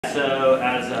So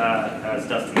as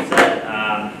Dustin said,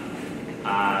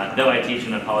 though I teach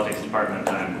in the politics department,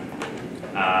 I'm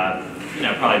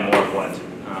probably more of what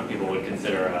people would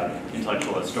consider an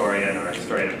intellectual historian or a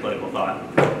historian of political thought.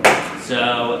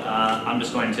 So I'm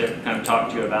just going to kind of talk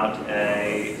to you about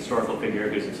a historical figure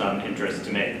who's of some interest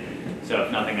to me. So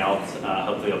if nothing else,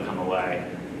 hopefully you'll come away,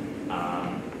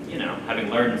 having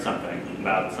learned something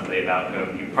about somebody about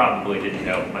whom you probably didn't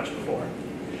know much before.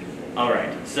 All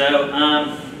right. So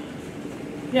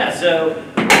so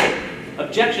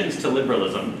objections to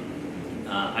liberalism,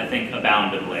 I think,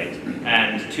 abound of late,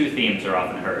 and two themes are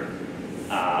often heard.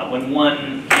 When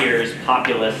one hears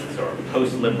populists or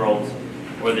post-liberals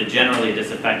or the generally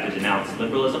disaffected denounce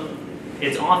liberalism,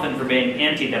 it's often for being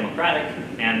anti-democratic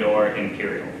and or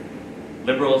imperial.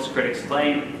 Liberals, critics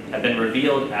claim, have been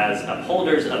revealed as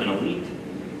upholders of an elite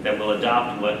that will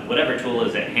adopt whatever tool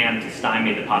is at hand to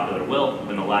stymie the popular will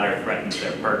when the latter threatens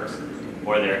their perks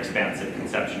or their expansive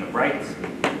conception of rights.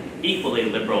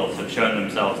 Equally, liberals have shown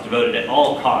themselves devoted at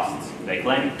all costs, they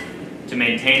claim, to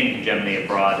maintaining hegemony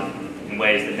abroad in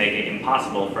ways that make it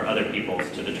impossible for other peoples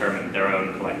to determine their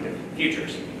own collective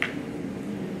futures.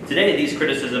 Today, these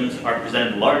criticisms are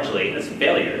presented largely as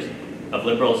failures of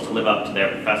liberals to live up to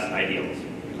their professed ideals,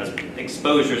 as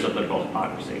exposures of liberal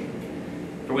hypocrisy.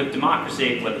 For with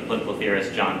democracy, what the political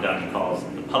theorist John Donne calls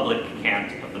the public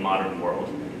cant of the modern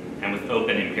world, and with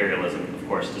open imperialism, of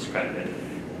course, discredited,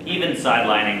 even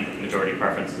sidelining majority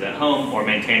preferences at home or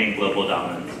maintaining global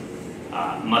dominance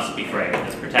must be framed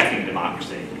as protecting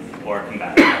democracy or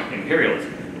combating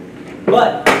imperialism.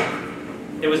 But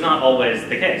it was not always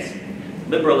the case.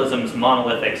 Liberalism's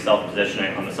monolithic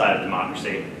self-positioning on the side of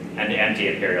democracy and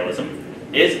anti-imperialism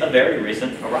is a very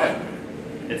recent arrival.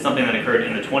 It's something that occurred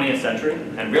in the 20th century,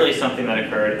 and really something that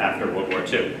occurred after World War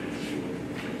II.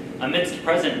 Amidst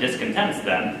present discontents,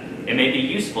 then, it may be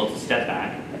useful to step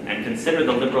back and consider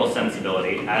the liberal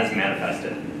sensibility as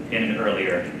manifested in an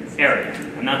earlier area.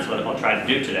 And that's what I'll try to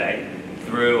do today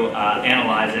through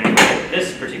analyzing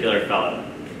this particular fellow,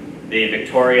 the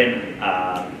Victorian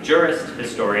jurist,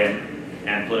 historian,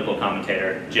 and political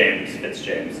commentator, James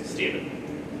Fitzjames Stephen.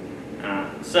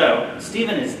 So,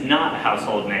 Stephen is not a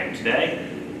household name today,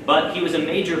 but he was a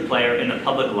major player in the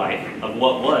public life of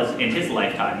what was, in his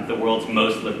lifetime, the world's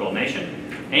most liberal nation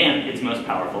and its most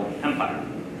powerful empire.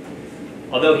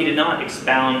 Although he did not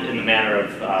expound in the manner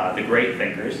of the great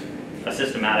thinkers, a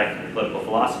systematic political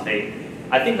philosophy,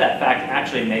 I think that fact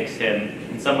actually makes him,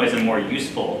 in some ways, a more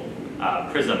useful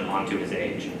prism onto his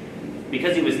age.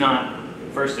 Because he was not,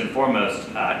 first and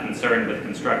foremost, concerned with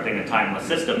constructing a timeless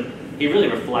system, he really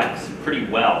reflects pretty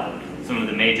well some of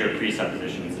the major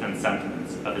presuppositions and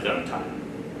sentiments of his own time.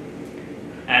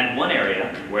 And one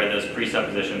area where those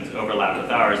presuppositions overlap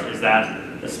with ours is that,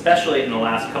 especially in the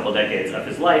last couple decades of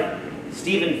his life,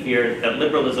 Stephen feared that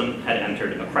liberalism had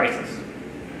entered a crisis.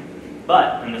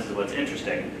 But, and this is what's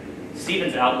interesting,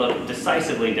 Stephen's outlook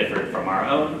decisively differed from our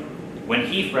own. When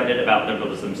he fretted about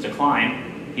liberalism's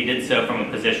decline, he did so from a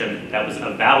position that was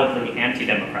avowedly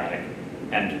anti-democratic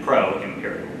and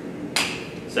pro-imperial.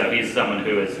 So he's someone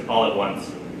who is all at once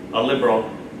a liberal,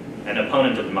 an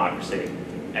opponent of democracy,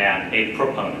 and a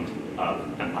proponent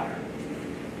of empire.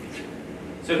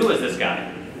 So who is this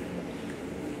guy?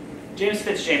 James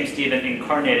Fitzjames Stephen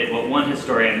incarnated what one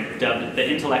historian dubbed the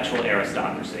intellectual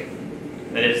aristocracy.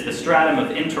 That is, the stratum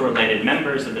of interrelated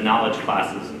members of the knowledge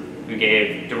classes who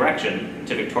gave direction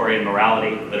to Victorian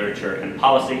morality, literature, and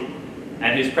policy,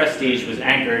 and whose prestige was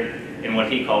anchored in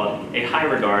what he called a high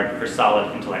regard for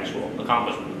solid intellectual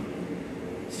accomplishment.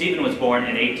 Stephen was born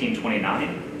in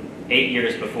 1829, 8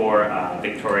 years before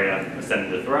Victoria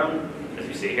ascended the throne, as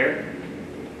you see here.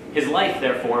 His life,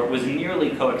 therefore, was nearly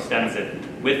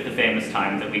coextensive with the famous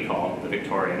time that we call the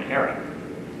Victorian era.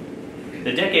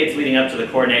 The decades leading up to the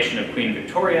coronation of Queen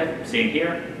Victoria, seen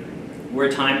here, were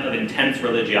a time of intense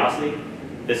religiosity.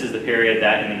 This is the period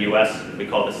that in the US we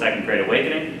call the Second Great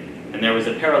Awakening, and there was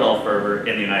a parallel fervor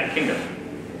in the United Kingdom.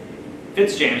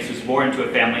 Fitzjames was born to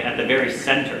a family at the very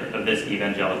center of this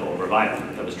evangelical revival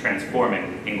that was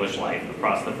transforming English life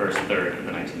across the first third of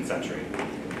the 19th century.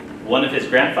 One of his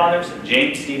grandfathers,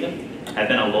 James Stephen, had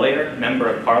been a lawyer,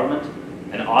 member of Parliament,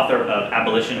 an author of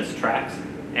abolitionist tracts,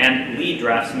 and lead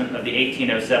draftsman of the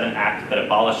 1807 Act that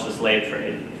abolished the slave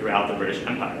trade throughout the British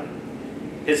Empire.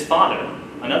 His father,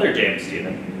 another James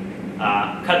Stephen,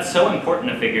 cut so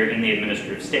important a figure in the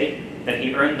administrative state that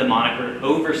he earned the moniker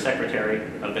Over-Secretary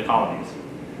of the Colonies.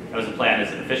 That was a play on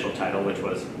his official title, which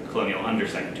was Colonial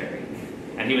Undersecretary.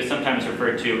 And he was sometimes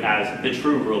referred to as the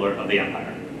true ruler of the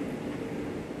empire.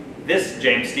 This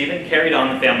James Stephen carried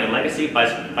on the family legacy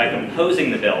by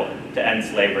composing the bill to end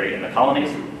slavery in the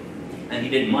colonies, and he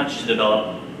did much to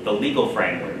develop the legal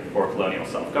framework for colonial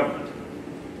self-government.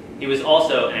 He was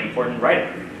also an important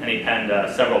writer, and he penned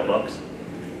several books.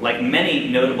 Like many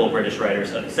notable British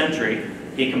writers of the century,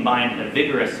 he combined a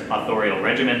vigorous authorial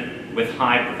regimen with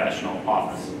high professional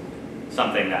office,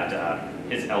 something that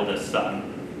his eldest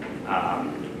son,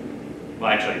 well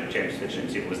actually James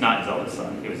Fitzjames was not his eldest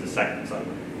son, he was his second son,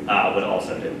 would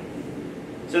also do.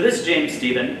 So this James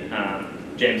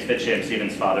Fitzjames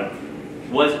Stephen's father,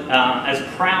 was as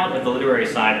proud of the literary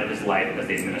side of his life as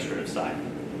the administrative side,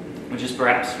 which is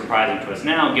perhaps surprising to us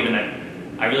now, given that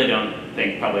I really don't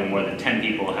think probably more than 10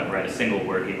 people have read a single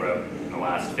word he wrote in the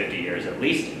last 50 years at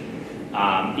least,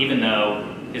 even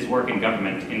though his work in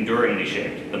government enduringly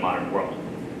shaped the modern world.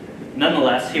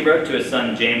 Nonetheless, he wrote to his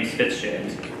son James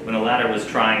Fitzjames when the latter was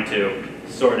trying to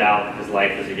sort out his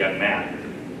life as a young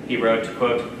man. He wrote,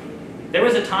 quote, "There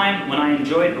was a time when I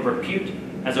enjoyed a repute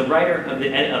as a writer of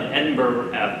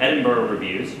Edinburgh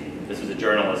Reviews." This was a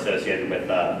journal associated with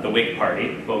the Whig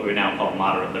Party, what we would now call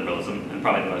moderate liberalism, and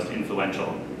probably the most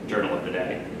influential journal of the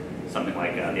day, something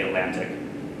like the Atlantic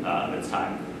of its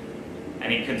time.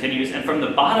 And he continues, "And from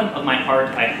the bottom of my heart,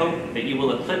 I hope that you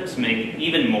will eclipse me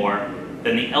even more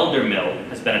than the elder Mill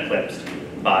has been eclipsed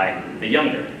by the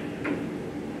younger."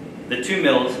 The two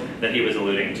Mills that he was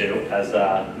alluding to, as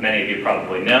many of you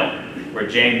probably know, were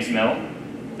James Mill,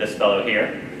 this fellow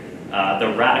here,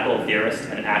 the radical theorist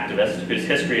and activist whose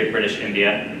history of British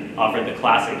India offered the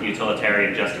classic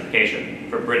utilitarian justification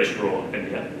for British rule of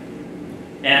India,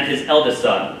 and his eldest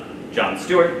son, John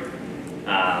Stuart,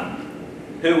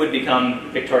 who would become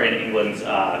Victorian England's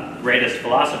greatest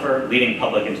philosopher, leading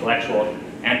public intellectual,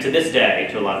 and to this day,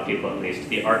 to a lot of people at least,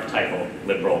 the archetypal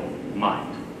liberal mind.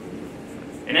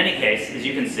 In any case, as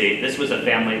you can see, this was a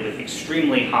family with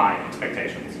extremely high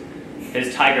expectations.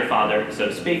 His tiger father, so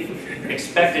to speak,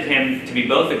 expected him to be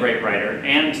both a great writer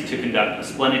and to conduct a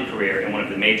splendid career in one of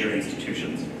the major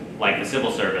institutions, like the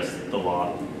civil service, the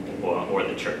law, or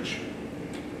the church.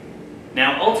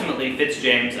 Now, ultimately,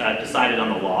 Fitzjames decided on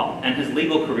the law, and his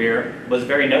legal career was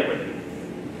very noteworthy.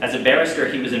 As a barrister,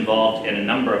 he was involved in a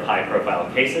number of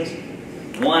high-profile cases.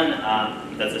 One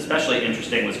that's especially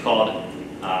interesting was called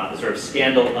the sort of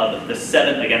scandal of the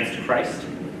Seven Against Christ,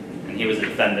 and he was a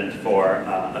defendant for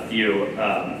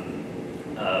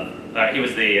he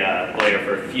was the lawyer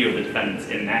for a few of the defendants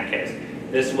in that case.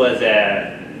 This was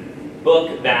a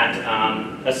book that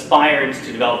aspired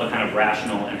to develop a kind of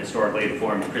rational and historically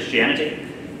informed Christianity,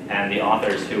 and the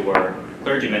authors, who were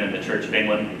clergymen in the Church of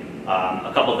England,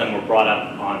 a couple of them were brought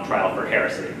up on trial for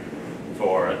heresy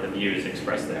for the views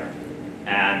expressed there.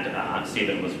 And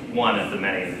Stephen was one of the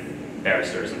many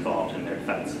barristers involved in their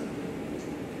defense.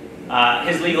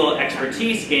 His legal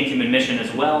expertise gained him admission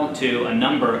as well to a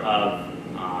number of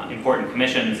important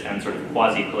commissions and sort of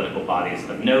quasi-political bodies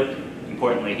of note.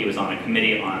 Importantly, he was on a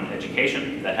committee on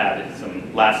education that had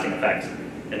some lasting effects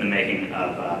in the making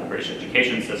of the British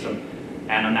education system.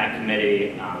 And on that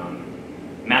committee,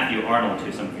 Matthew Arnold,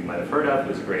 who some of you might have heard of,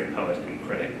 who's a great poet and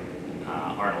critic,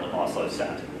 Arnold also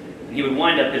sat. And he would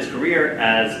wind up his career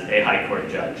as a high court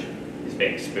judge. He's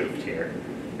being spoofed here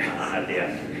at the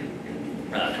end,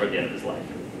 toward the end of his life.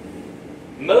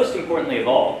 Most importantly of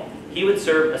all, he would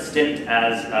serve a stint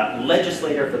as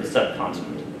legislator for the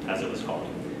subcontinent, as it was called.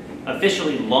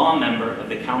 Officially law member of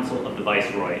the Council of the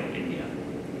Viceroy of India.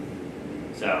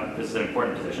 So this is an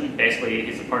important position. Basically,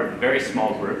 he's a part of a very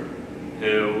small group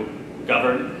who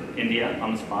governed India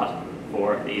on the spot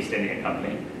for the East India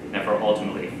Company, and therefore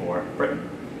ultimately for Britain.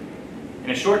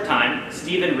 In a short time,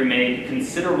 Stephen remade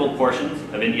considerable portions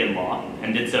of Indian law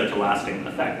and did so to lasting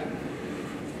effect.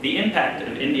 The impact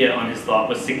of India on his thought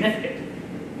was significant,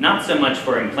 not so much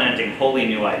for implanting wholly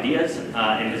new ideas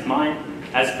in his mind,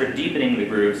 as for deepening the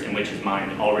grooves in which his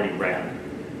mind already ran,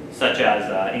 such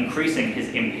as increasing his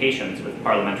impatience with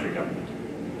parliamentary government.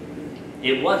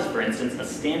 It was, for instance, a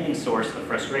standing source of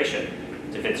frustration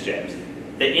to Fitzjames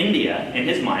that India, in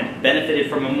his mind, benefited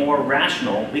from a more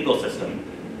rational legal system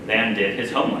than did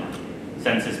his homeland,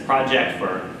 since his project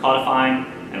for codifying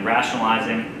and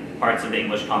rationalizing parts of the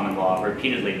English common law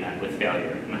repeatedly met with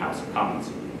failure in the House of Commons.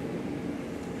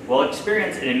 While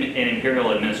experience in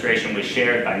imperial administration was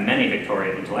shared by many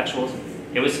Victorian intellectuals,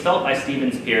 it was felt by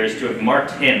Stephen's peers to have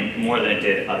marked him more than it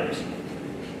did others.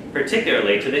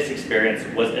 Particularly to this experience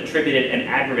was attributed an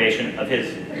aggravation of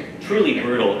his truly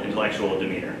brutal intellectual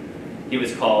demeanor. He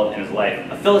was called in his life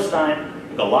a Philistine,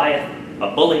 a Goliath,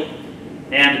 a bully,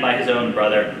 and by his own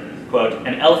brother, quote,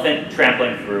 an elephant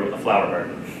trampling through a flower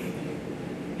garden.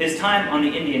 His time on the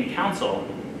Indian Council,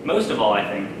 most of all I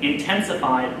think,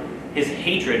 intensified his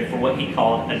hatred for what he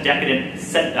called a decadent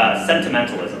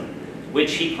sentimentalism,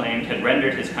 which he claimed had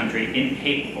rendered his country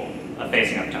incapable of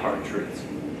facing up to hard truths.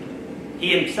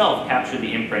 He himself captured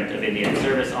the imprint of Indian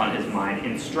service on his mind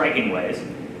in striking ways,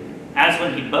 as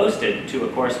when he boasted to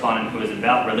a correspondent who was a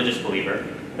devout religious believer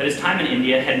that his time in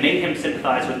India had made him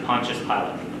sympathize with Pontius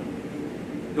Pilate,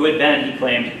 who had been, he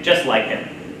claimed, just like him.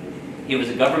 He was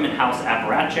a government house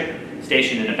apparatchik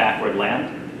stationed in a backward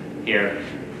land, here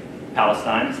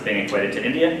Palestine is being equated to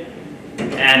India,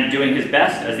 and doing his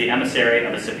best as the emissary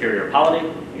of a superior polity.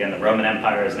 Again, the Roman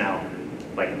Empire is now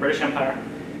like the British Empire,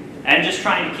 and just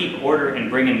trying to keep order and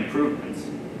bring improvements,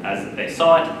 as they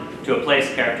saw it, to a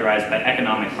place characterized by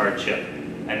economic hardship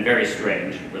and very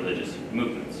strange religious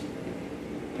movements.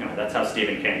 Anyway, that's how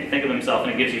Stephen came to think of himself,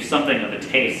 and it gives you something of a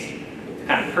taste of the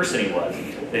kind of person he was,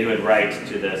 that he would write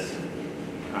to this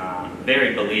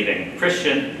very believing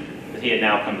Christian that he had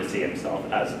now come to see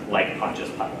himself as like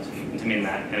Pontius Pilate, and to mean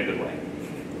that in a good way.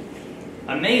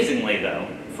 Amazingly, though,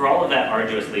 for all of that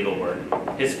arduous legal work,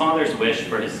 his father's wish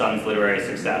for his son's literary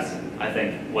success, I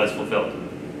think, was fulfilled.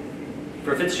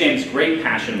 For Fitzjames' great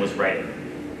passion was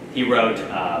writing. He wrote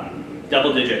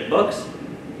double-digit books,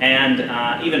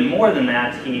 and even more than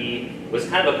that, he was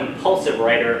kind of a compulsive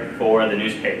writer for the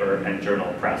newspaper and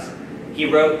journal press. He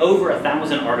wrote over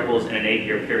 1,000 articles in an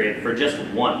 8-year period for just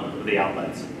one of the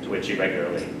outlets to which he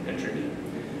regularly contributed.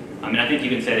 I mean, I think you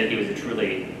can say that he was a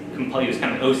truly he was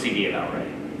kind of OCD about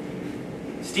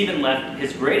writing. Stephen left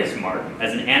his greatest mark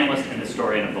as an analyst and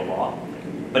historian of the law,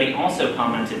 but he also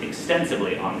commented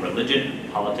extensively on religion,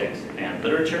 politics, and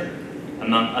literature.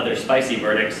 Among other spicy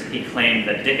verdicts, he claimed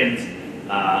that Dickens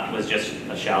was just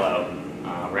a shallow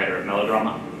writer of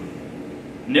melodrama.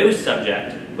 No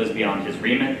subject was beyond his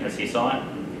remit, as he saw it.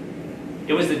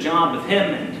 It was the job of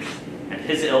him and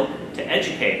his ilk to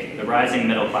educate the rising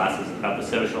middle classes about the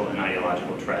social and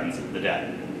ideological trends of the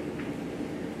day.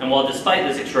 And while despite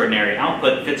this extraordinary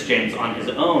output, Fitzjames on his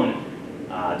own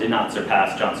did not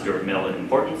surpass John Stuart Mill in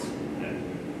importance,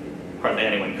 hardly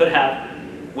anyone could have,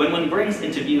 when one brings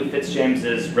into view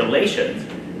Fitzjames's relations,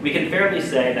 we can fairly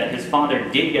say that his father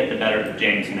did get the better of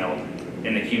James Mill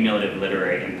in the cumulative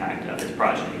literary impact of his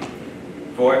progeny.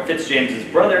 For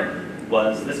Fitzjames's brother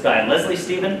was this guy, Leslie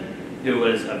Stephen, who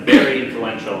was a very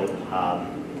influential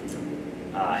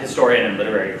historian and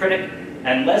literary critic,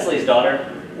 and Leslie's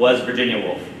daughter was Virginia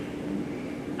Woolf,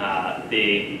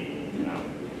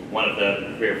 one of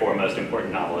the 3 or 4 most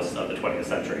important novelists of the 20th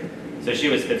century. So she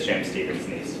was Fitzjames Stephen's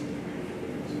niece.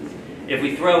 If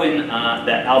we throw in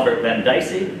that Albert Venn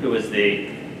Dicey, who was the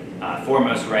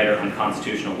foremost writer on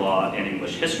constitutional law and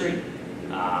English history,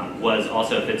 was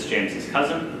also Fitzjames's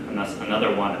cousin, and thus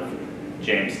another one of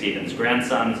James Stephen's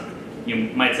grandsons. You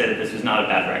might say that this was not a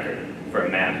bad record for a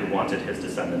man who wanted his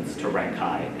descendants to rank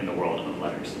high in the world of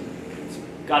letters. It's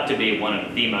got to be one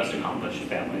of the most accomplished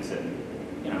families in,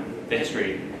 the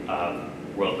history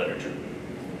of world literature.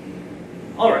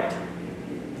 All right.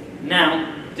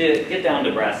 Now, to get down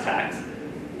to brass tacks,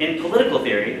 in political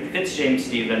theory, Fitzjames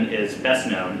Stephen is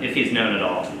best known, if he's known at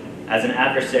all, as an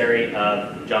adversary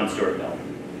of John Stuart Mill,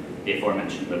 the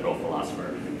aforementioned liberal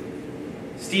philosopher.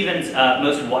 Stephen's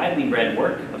most widely read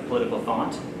work of political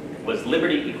thought was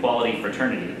Liberty, Equality,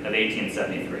 Fraternity of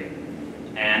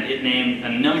 1873, and it named a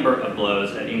number of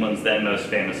blows at England's then most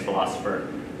famous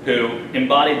philosopher, who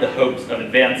embodied the hopes of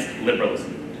advanced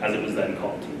liberalism, as it was then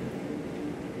called.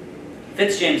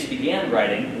 Fitzjames began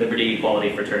writing Liberty,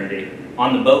 Equality, Fraternity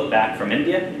on the boat back from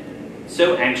India.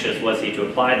 So anxious was he to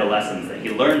apply the lessons that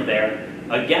he learned there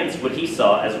against what he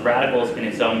saw as radicals in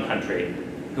his own country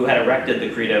who had erected the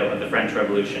credo of the French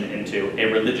Revolution into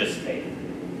a religious faith.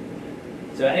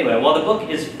 So anyway, while the book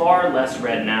is far less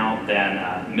read now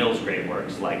than Mill's great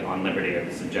works like On Liberty or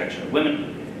The Subjection of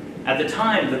Women, at the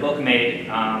time the book made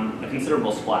a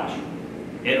considerable splash.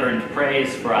 It earned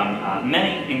praise from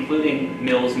many, including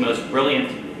Mill's most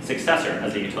brilliant successor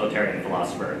as a utilitarian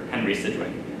philosopher, Henry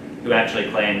Sidgwick, who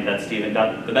actually claimed that Stephen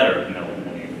got the better of Mill in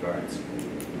many regards.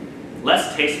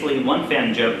 Less tastefully, one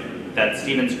fan joked that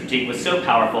Stephen's critique was so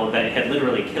powerful that it had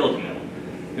literally killed Mill,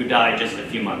 who died just a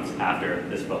few months after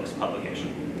this book's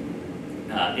publication.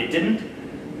 It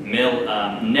didn't. Mill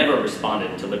never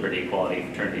responded to Liberty, Equality,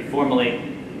 Fraternity formally,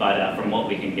 but from what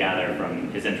we can gather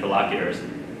from his interlocutors,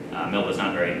 Mill was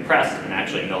not very impressed, and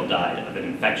actually Mill died of an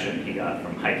infection he got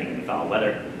from hiking in foul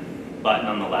weather. But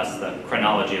nonetheless, the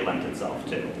chronology lent itself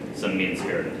to some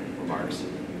mean-spirited remarks.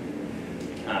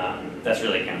 That's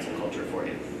really cancel culture for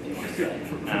you, if you want to say.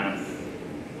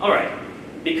 All right.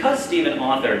 Because Stephen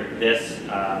authored this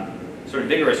sort of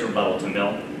vigorous rebuttal to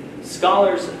Mill,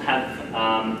 scholars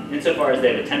have, insofar as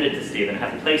they've attended to Stephen,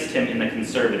 have placed him in the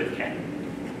conservative camp.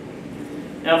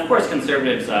 Now, of course,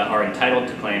 conservatives are entitled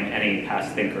to claim any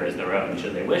past thinker as their own,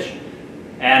 should they wish,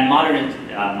 and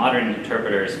modern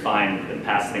interpreters find that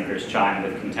past thinkers chime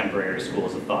with contemporary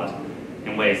schools of thought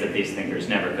in ways that these thinkers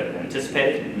never could have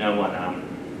anticipated. No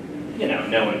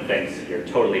one thinks you're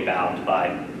totally bound by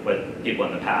what people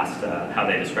in the past, how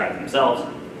they describe themselves.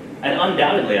 And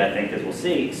undoubtedly, I think, as we'll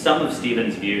see, some of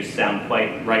Stephen's views sound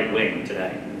quite right-wing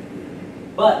today.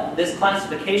 But this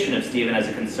classification of Stephen as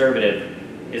a conservative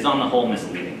is on the whole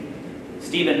misleading.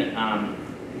 Stephen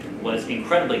was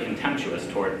incredibly contemptuous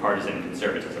toward partisan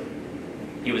conservatism.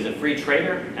 He was a free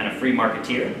trader and a free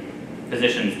marketeer,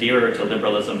 positions dearer to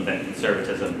liberalism than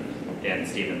conservatism in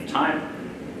Stephen's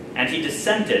time, and he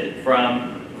dissented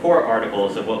from core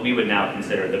articles of what we would now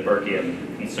consider the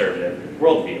Burkean conservative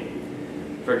worldview.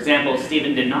 For example,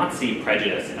 Stephen did not see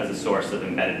prejudice as a source of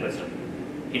embedded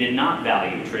wisdom. He did not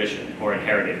value tradition or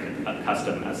inherited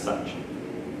custom as such.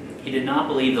 He did not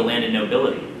believe the landed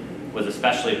nobility was a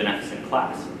specially beneficent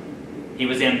class. He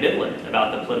was ambivalent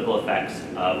about the political effects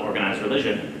of organized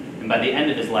religion, and by the end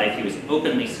of his life he was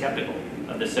openly skeptical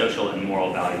of the social and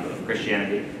moral value of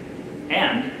Christianity.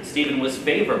 And Stephen was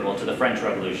favorable to the French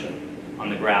Revolution on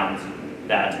the grounds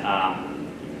that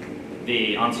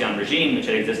the Ancien regime, which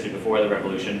had existed before the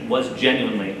Revolution, was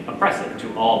genuinely oppressive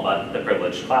to all but the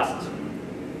privileged classes.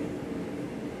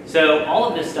 So all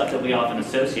of this stuff that we often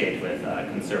associate with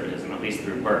conservatism, at least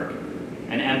through Burke,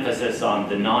 an emphasis on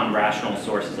the non-rational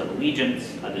sources of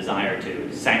allegiance, a desire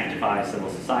to sanctify civil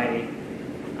society,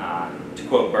 to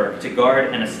quote Burke, to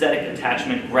guard an aesthetic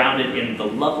attachment grounded in the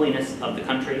loveliness of the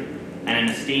country and an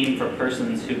esteem for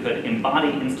persons who could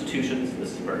embody institutions,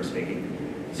 this is Burke speaking,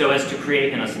 so as to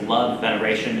create in us love,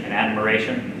 veneration, and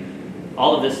admiration.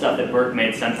 All of this stuff that Burke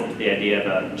made central to the idea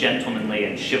of a gentlemanly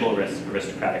and chivalrous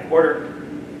aristocratic order,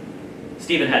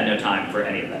 Stephen had no time for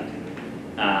any of that.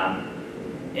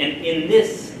 And in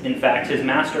this, in fact, his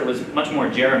master was much more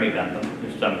Jeremy Bentham,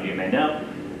 which some of you may know,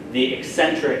 the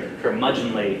eccentric,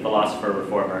 curmudgeonly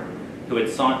philosopher-reformer who had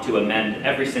sought to amend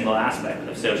every single aspect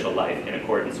of social life in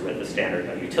accordance with the standard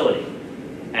of utility.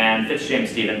 And Fitzjames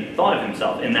Stephen thought of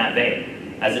himself in that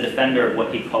vein, as a defender of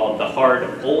what he called the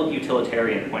hard, old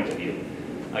utilitarian point of view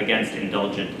against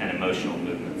indulgent and emotional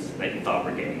movements that he thought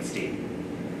were gaining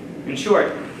steam. In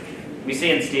short, we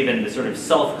see in Stephen the sort of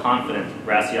self-confident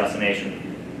ratiocination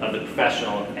of the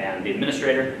professional and the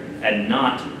administrator, and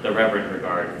not the reverent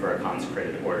regard for a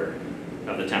consecrated order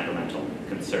of the temperamental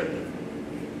conservative.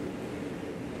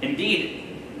 Indeed,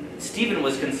 Stephen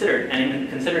was considered, and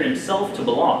considered himself to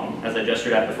belong, as I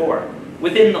gestured at before,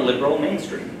 within the liberal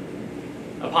mainstream.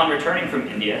 Upon returning from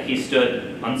India, he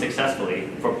stood unsuccessfully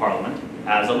for Parliament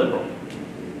as a liberal.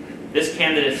 This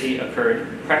candidacy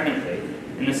occurred pregnantly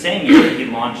in the same year he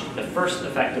launched the first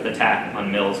effective attack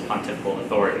on Mill's pontifical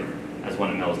authority, as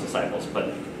one of Mill's disciples put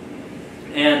it.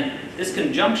 And this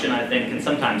conjunction, I think, can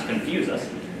sometimes confuse us,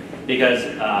 because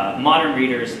modern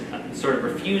readers sort of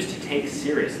refuse to take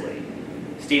seriously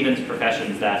Stephen's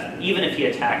professions that even if he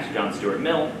attacked John Stuart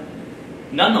Mill,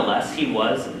 nonetheless he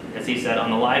was, as he said on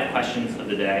the live questions of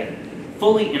the day,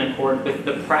 fully in accord with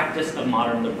the practice of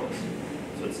modern liberals.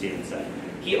 That's what Stephen said.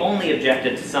 He only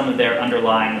objected to some of their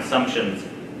underlying assumptions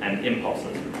and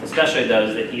impulses, especially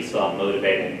those that he saw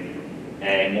motivating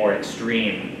a more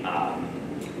extreme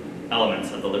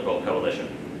elements of the liberal coalition.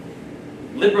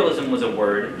 Liberalism was a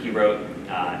word, he wrote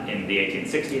in the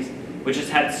 1860s, which has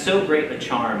had so great a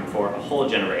charm for a whole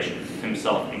generation,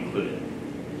 himself included.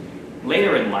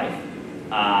 Later in life,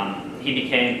 he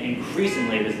became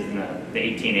increasingly, this is in the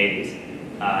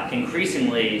 1880s,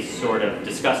 increasingly sort of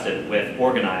disgusted with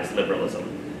organized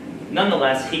liberalism.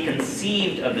 Nonetheless, he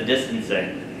conceived of the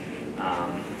distancing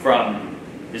from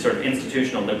the sort of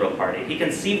institutional liberal party. He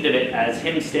conceived of it as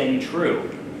him staying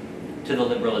true to the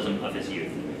liberalism of his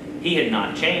youth. He had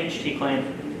not changed, he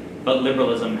claimed, but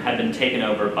liberalism had been taken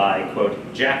over by,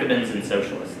 quote, Jacobins and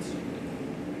socialists.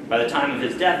 By the time of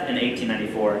his death in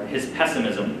 1894, his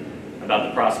pessimism about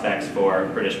the prospects for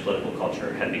British political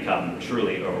culture had become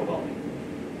truly overwhelming.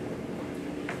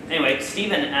 Anyway,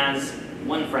 Stephen, as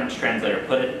one French translator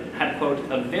put it, had, quote,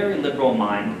 a very liberal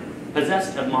mind,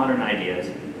 possessed of modern ideas,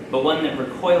 but one that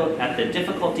recoiled at the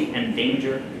difficulty and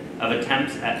danger of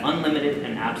attempts at unlimited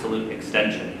and absolute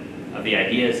extension of the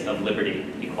ideas of liberty,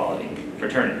 equality,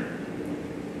 fraternity.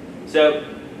 So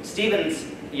Stephen's,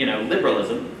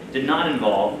 liberalism did not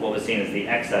involve what was seen as the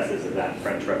excesses of that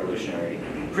French revolutionary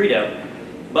credo,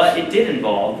 but it did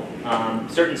involve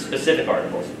certain specific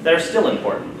articles that are still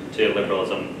important to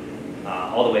liberalism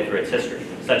all the way through its history,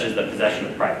 such as the possession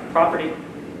of private property,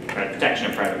 protection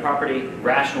of private property,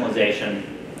 rationalization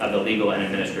of the legal and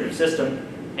administrative system,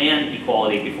 and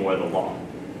equality before the law.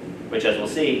 which, as we'll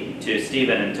see, to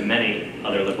Stephen and to many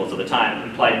other liberals of the time,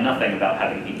 implied nothing about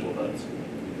having equal votes.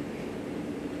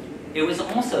 It was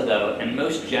also, though, and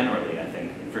most generally, I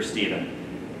think, for Stephen,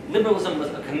 liberalism was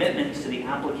a commitment to the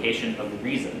application of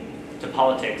reason to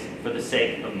politics for the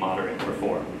sake of moderate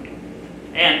reform.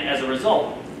 And as a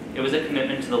result, it was a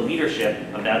commitment to the leadership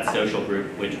of that social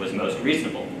group which was most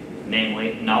reasonable,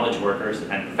 namely knowledge workers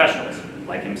and professionals,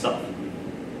 like himself.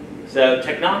 So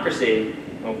technocracy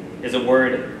is a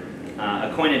word,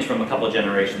 a coinage from a couple of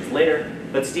generations later,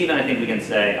 but Stephen, I think we can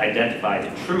say,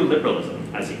 identified true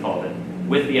liberalism, as he called it,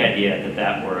 with the idea that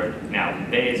that word now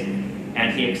conveys,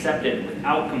 and he accepted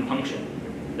without compunction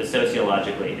the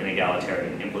sociologically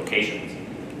inegalitarian implications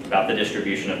about the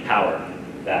distribution of power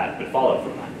that would follow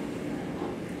from that.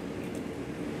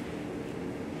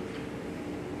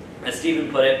 As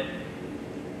Stephen put it,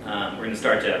 we're going to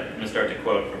start to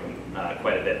quote from him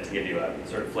quite a bit to give you a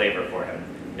sort of flavor for him.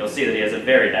 You'll see that he has a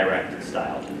very direct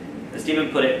style. As Stephen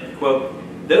put it, quote,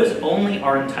 "Those only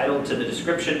are entitled to the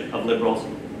description of liberals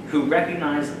who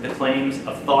recognize the claims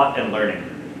of thought and learning,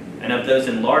 and of those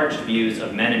enlarged views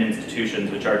of men and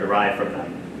institutions which are derived from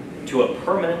them, to a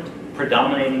permanent,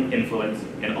 predominating influence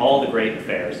in all the great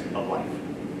affairs of life."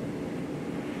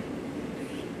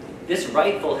 This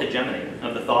rightful hegemony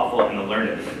of the thoughtful and the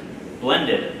learned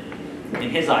blended, in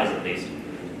his eyes at least,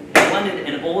 blended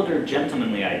an older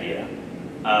gentlemanly ideal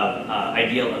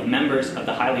of members of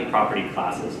the highly propertied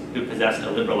classes who possessed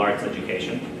a liberal arts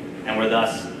education and were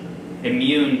thus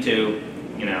immune to,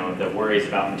 the worries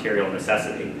about material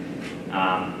necessity.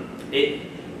 It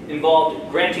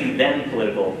involved granting them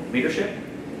political leadership,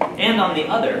 and on the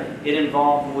other, it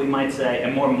involved, we might say, a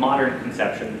more modern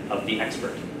conception of the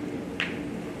expert.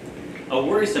 A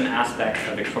worrisome aspect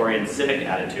of Victorian civic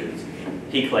attitudes,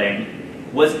 he claimed,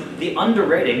 was the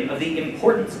underrating of the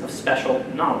importance of special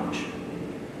knowledge.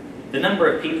 The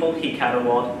number of people, he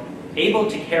caterwauled,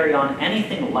 able to carry on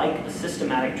anything like a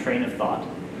systematic train of thought,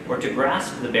 or to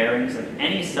grasp the bearings of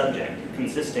any subject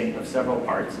consisting of several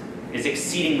parts, is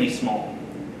exceedingly small.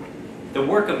 The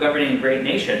work of governing a great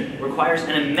nation requires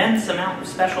an immense amount of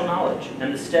special knowledge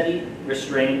and the steady,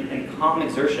 restrained, and calm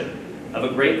exertion of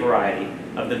a great variety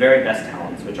of the very best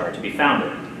talents which are to be found in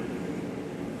it.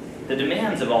 The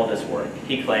demands of all this work,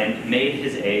 he claimed, made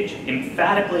his age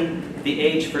emphatically the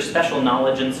age for special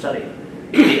knowledge and study,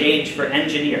 the age for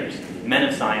engineers, men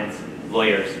of science,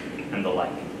 lawyers, and the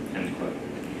like, end quote.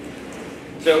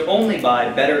 So only by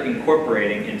better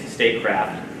incorporating into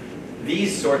statecraft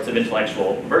these sorts of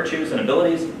intellectual virtues and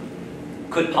abilities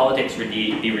could politics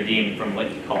be redeemed from what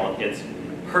he called its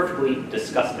perfectly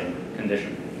disgusting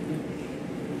condition.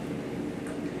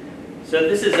 So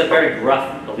this is a very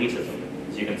gruff elitism,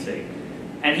 as you can see.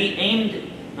 And he aimed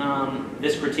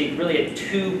this critique really at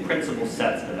two principal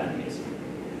sets of enemies.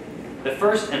 The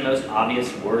first and most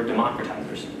obvious were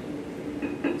democratizers.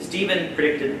 Stephen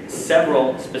predicted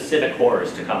several specific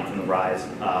horrors to come from the rise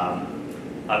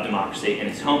of democracy in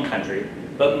his home country,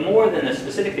 but more than the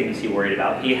specific things he worried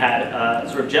about, he had a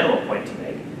sort of general point to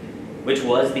make, which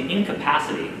was the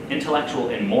incapacity, intellectual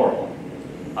and moral,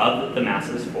 of the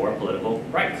masses for political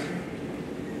rights.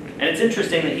 And it's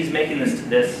interesting that he's making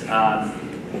this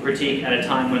critique at a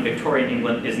time when Victorian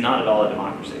England is not at all a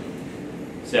democracy.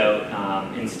 So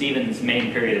in Stephen's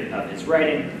main period of his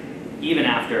writing, even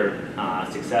after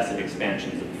successive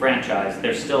expansions of the franchise,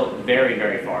 they're still very,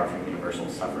 very far from universal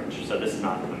suffrage. So this is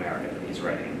not America that he's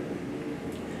writing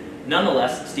in.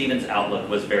 Nonetheless, Stephen's outlook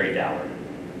was very dour.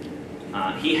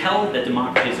 He held that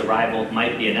democracy's arrival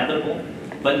might be inevitable,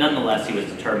 but nonetheless he was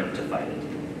determined to fight it.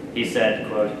 He said,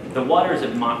 quote, "The waters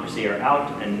of democracy are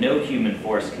out and no human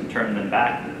force can turn them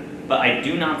back, but I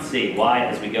do not see why,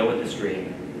 as we go with the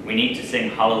stream, we need to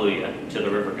sing hallelujah to the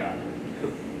river god.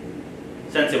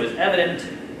 Since it was evident,"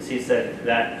 he said,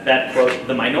 that quote,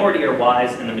 "the minority are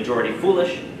wise and the majority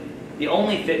foolish, the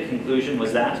only fit conclusion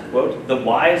was that, quote, the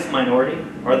wise minority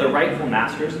are the rightful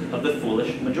masters of the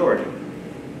foolish majority."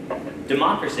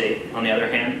 Democracy, on the other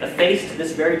hand, effaced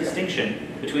this very distinction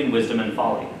between wisdom and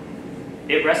folly.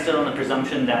 It rested on the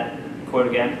presumption that, quote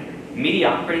again,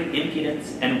 mediocrity,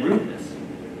 impudence, and rudeness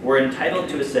were entitled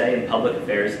to a say in public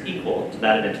affairs equal to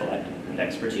that of intellect and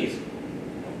expertise.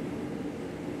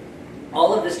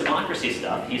 All of this democracy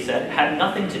stuff, he said, had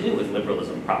nothing to do with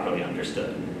liberalism properly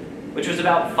understood, which was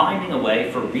about finding a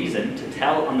way for reason to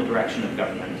tell on the direction of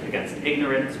government against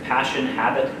ignorance, passion,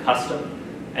 habit, custom,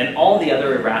 and all the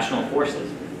other irrational forces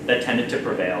that tended to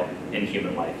prevail in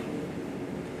human life.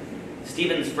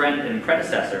 Stephen's friend and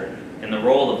predecessor in the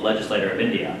role of legislator of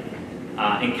India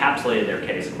encapsulated their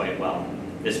case quite well.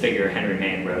 This figure, Henry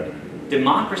Maine, wrote,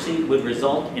 "Democracy would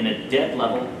result in a dead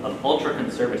level of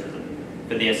ultra-conservatism,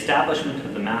 for the establishment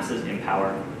of the masses in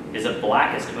power is a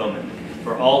blackest omen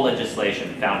for all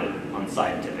legislation founded on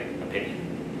scientific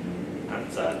opinion.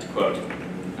 That's to quote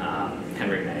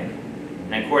Henry May.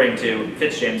 And according to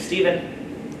Fitzjames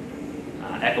Stephen,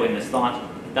 echoing this thought,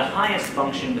 the highest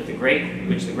function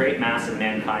which the great mass of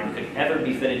mankind could ever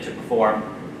be fitted to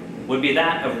perform would be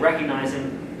that of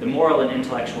recognizing the moral and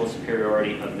intellectual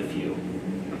superiority of the few,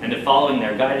 and of following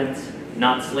their guidance,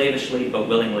 not slavishly, but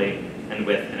willingly, and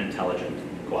with an intelligent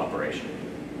cooperation.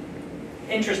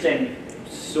 Interesting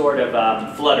sort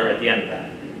of flutter at the end of that.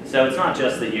 So it's not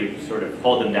just that you sort of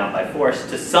hold them down by force.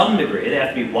 To some degree, they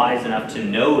have to be wise enough to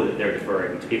know that they're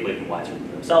deferring to people even wiser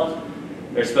than themselves.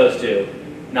 They're supposed to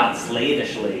not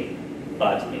slavishly,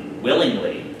 but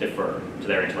willingly defer to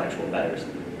their intellectual betters.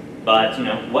 But, you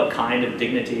know, what kind of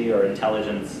dignity or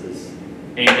intelligence is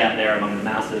aimed at there among the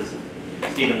masses?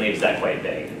 Stephen leaves that quite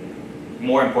vague.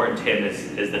 More important to him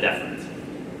is the deference.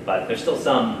 But there's still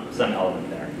some element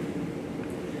there.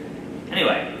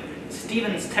 Anyway,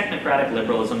 Stephen's technocratic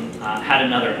liberalism had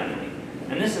another enemy.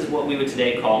 And this is what we would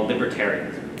today call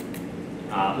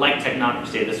libertarianism. Like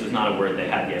technocracy, this was not a word they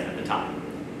had yet at the time.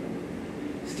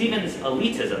 Stephen's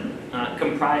elitism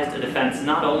comprised a defense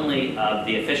not only of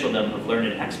the officialdom of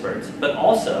learned experts, but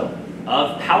also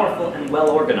of powerful and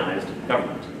well-organized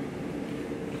government.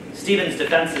 Stephen's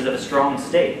defenses of a strong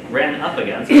state ran up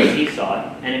against, as he saw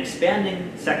it, an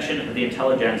expanding section of the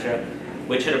intelligentsia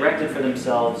which had erected for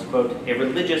themselves, quote, a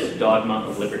religious dogma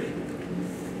of liberty.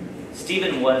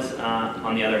 Stephen was,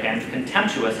 on the other hand,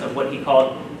 contemptuous of what he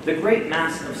called the great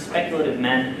mass of speculative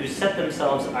men who set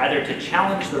themselves either to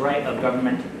challenge the right of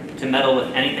government to meddle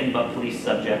with anything but police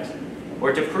subjects,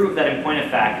 or to prove that in point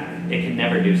of fact, it can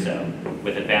never do so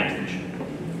with advantage.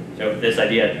 So this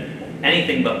idea,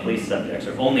 anything but police subjects,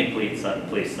 or only police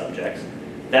subjects,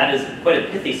 that is quite a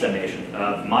pithy summation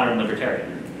of modern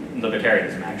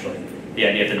libertarianism, actually. The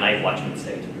idea of the night watchman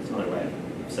state. That's another way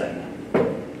of saying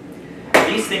that.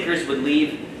 These thinkers would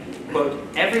leave, quote,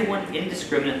 everyone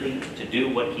indiscriminately to do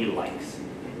what he likes.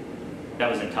 That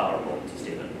was intolerable to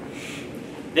Stephen.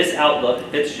 This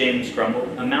outlook, Fitzjames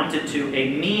grumbled, amounted to a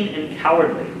mean and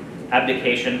cowardly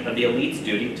abdication of the elite's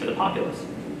duty to the populace.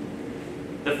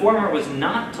 The former was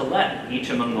not to let each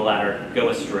among the latter go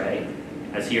astray,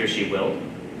 as he or she willed,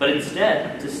 but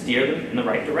instead to steer them in the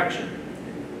right direction.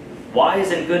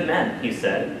 Wise and good men, he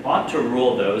said, ought to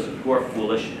rule those who are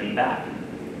foolish and bad.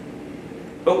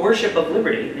 But worship of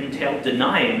liberty entailed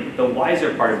denying the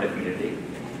wiser part of the community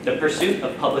the pursuit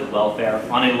of public welfare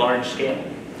on a large scale,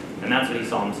 and that's what he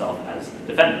saw himself as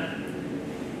defending.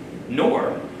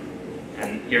 Nor,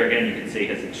 and here again you can see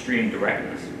his extreme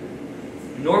directness,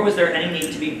 nor was there any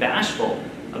need to be bashful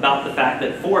about the fact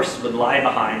that force would lie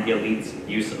behind the elite's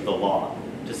use of the law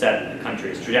to set the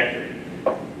country's trajectory.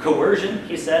 Coercion,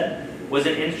 he said, was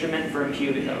an instrument for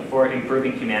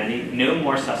improving humanity, no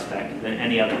more suspect than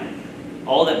any other.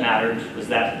 All that mattered was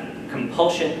that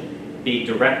compulsion be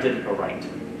directed aright.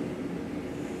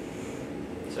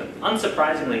 So,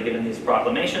 unsurprisingly, given these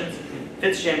proclamations,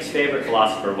 Fitzjames' favorite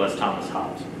philosopher was Thomas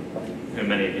Hobbes, whom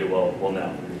many of you will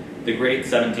know, the great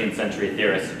 17th century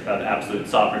theorist of absolute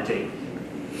sovereignty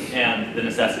and the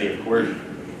necessity of coercion.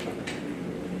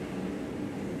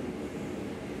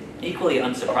 Equally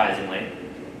unsurprisingly,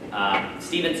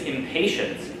 Stephen's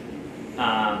impatience,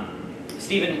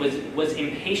 Stephen was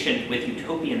impatient with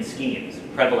utopian schemes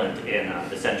prevalent in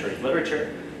the century's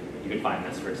literature. You can find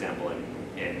this, for example,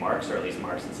 in Marx, or at least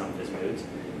Marx in some of his moods,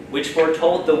 which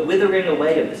foretold the withering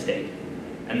away of the state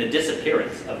and the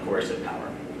disappearance of coercive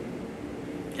power.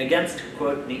 Against,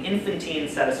 quote, the infantine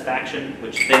satisfaction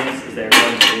which things as they are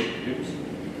going to be,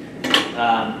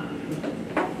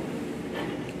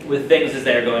 with things as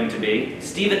they are going to be,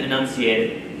 Stephen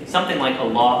enunciated something like a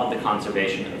law of the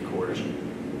conservation of coercion.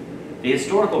 The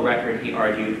historical record, he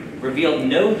argued, revealed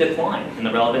no decline in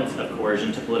the relevance of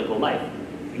coercion to political life,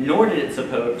 nor did it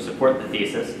support the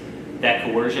thesis that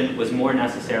coercion was more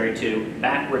necessary to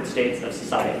backward states of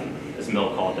society, as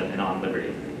Mill called them in On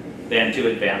Liberty, than to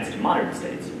advanced modern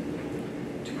states.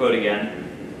 To quote again,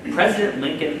 President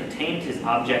Lincoln attained his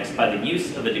objects by the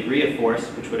use of a degree of force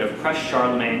which would have crushed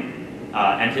Charlemagne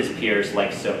and his peers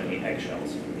like so many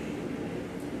eggshells.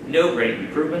 No great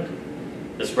improvement,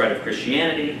 the spread of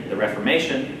Christianity, the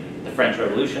Reformation, the French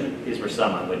Revolution, these were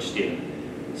some on which Stephen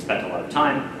spent a lot of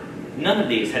time. None of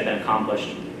these had been accomplished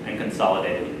and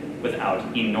consolidated without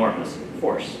enormous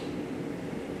force.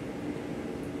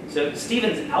 So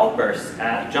Stephen's outbursts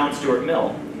at John Stuart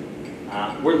Mill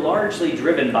were largely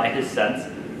driven by his sense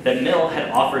that Mill had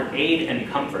offered aid and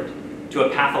comfort to a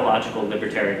pathological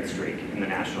libertarian streak in the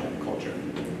national culture.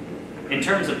 In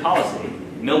terms of policy,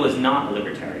 Mill was not a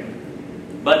libertarian.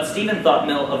 But Stephen thought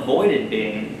Mill avoided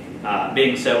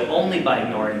being so only by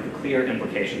ignoring the clear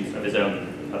implications of his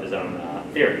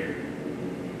own theory.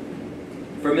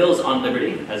 For Mill's On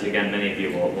Liberty, as again many of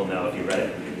you will know if you read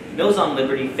it, Mill's On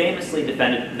Liberty famously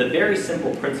defended the very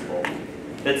simple principle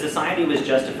that society was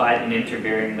justified in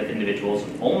interfering with individuals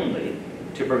only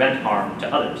to prevent harm to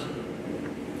others.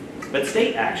 But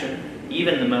state action,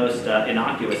 even the most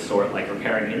innocuous sort like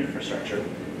repairing infrastructure,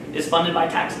 is funded by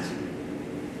taxes.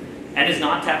 And is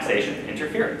not taxation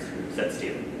interference, said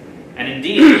Stephen. And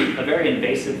indeed, a very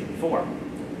invasive form.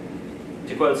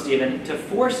 To quote Stephen, to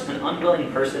force an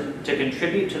unwilling person to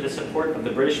contribute to the support of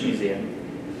the British Museum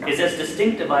is as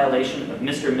distinct a violation of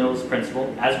Mr. Mill's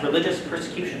principle as religious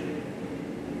persecution.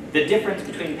 The difference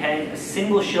between paying a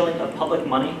single shilling of public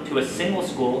money to a single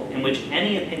school in which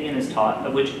any opinion is taught,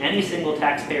 of which any single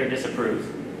taxpayer disapproves,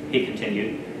 he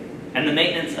continued, and the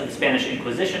maintenance of the Spanish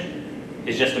Inquisition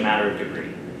is just a matter of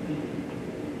degree.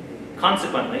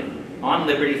 Consequently, On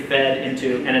Liberty fed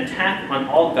into an attack on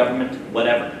all government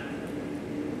whatever.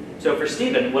 So for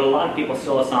Stephen, what a lot of people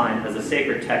still assign as a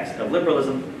sacred text of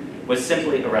liberalism was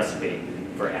simply a recipe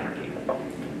for anarchy.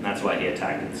 And that's why he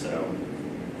attacked it so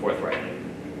forthrightly.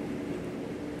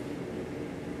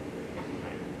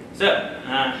 So,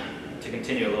 to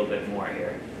continue a little bit more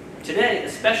here. Today,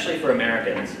 especially for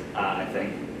Americans, I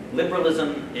think,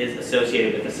 liberalism is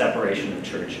associated with the separation of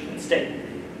church and state.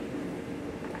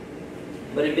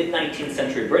 But in mid-19th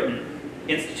century Britain,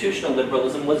 institutional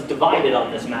liberalism was divided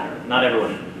on this matter. Not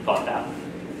everyone thought that.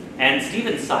 And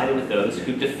Stephen sided with those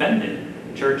who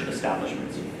defended church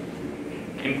establishments.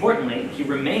 Importantly, he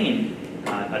remained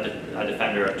a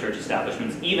defender of church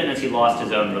establishments even as he lost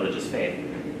his own religious faith.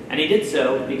 And he did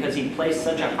so because he placed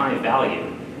such a high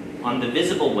value on the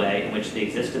visible way in which the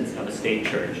existence of a state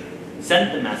church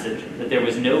sent the message that there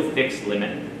was no fixed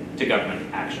limit to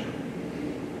government action.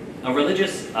 A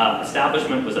religious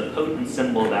establishment was a potent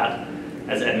symbol that,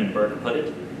 as Edmund Burke put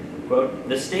it, quote,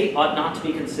 the state ought not to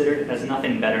be considered as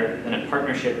nothing better than a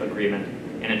partnership agreement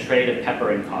in a trade of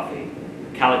pepper and coffee,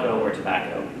 calico or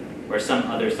tobacco, or some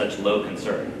other such low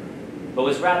concern, but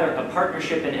was rather a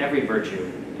partnership in every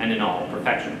virtue and in all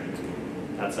perfection.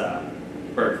 That's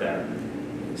Burke there.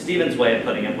 Stephen's way of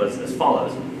putting it was as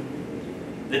follows.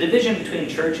 The division between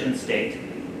church and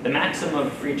state, the maximum of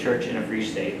a free church in a free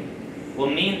state, will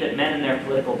mean that men in their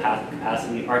political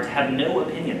capacity are to have no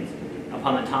opinions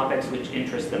upon the topics which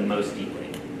interest them most deeply.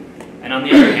 And on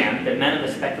the other hand, that men of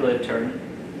the speculative turn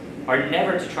are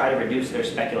never to try to reduce their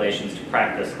speculations to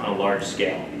practice on a large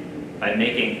scale by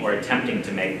making or attempting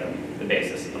to make them the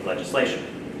basis of legislation.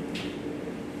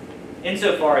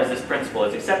 Insofar as this principle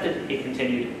is accepted, he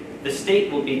continued, the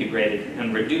state will be degraded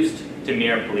and reduced to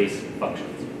mere police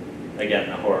functions. Again,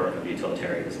 the horror of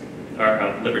utilitarianism, or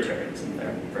of libertarianism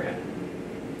there for him.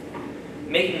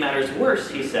 Making matters worse,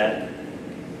 he said,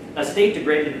 a state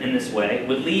degraded in this way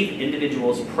would leave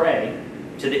individuals prey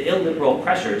to the illiberal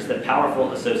pressures that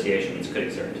powerful associations could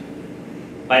exert.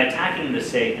 By attacking the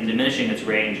state and diminishing its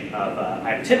range of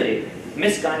activity,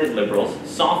 misguided liberals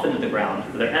softened the ground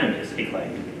for their enemies, he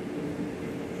claimed.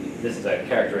 This is a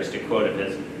characteristic quote of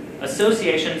his.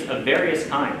 Associations of various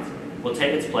kinds will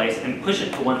take its place and push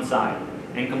it to one side,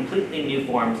 and completely new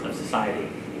forms of society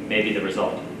may be the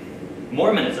result.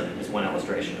 Mormonism is one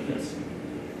illustration of this.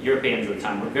 Europeans at the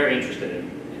time were very interested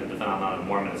in the phenomenon of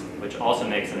Mormonism, which also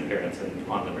makes an appearance in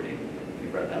On Liberty, if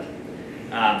you've read that.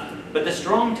 But the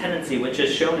strong tendency which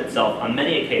has shown itself on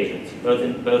many occasions, both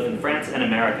in France and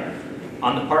America,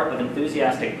 on the part of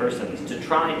enthusiastic persons to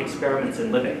try experiments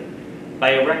in living,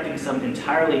 by erecting some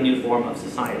entirely new form of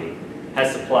society,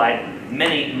 has supplied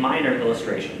many minor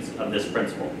illustrations of this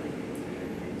principle.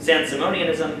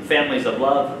 Saint-Simonianism, families of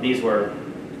love, these were,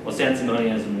 well,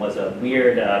 Saint-Simonianism was a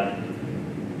weird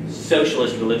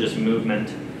socialist religious movement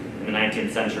in the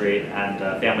 19th century, and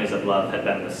families of love had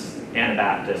been this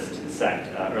Anabaptist sect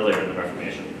earlier in the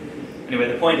Reformation.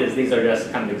 Anyway, the point is these are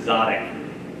just kind of exotic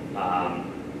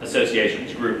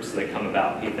associations, groups that come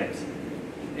about, he thinks,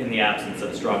 in the absence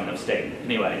of a strong enough state.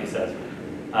 Anyway, he says,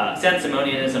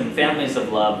 Saint-Simonianism, families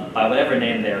of love, by whatever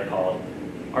name they are called,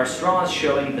 are straws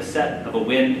showing the set of a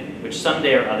wind which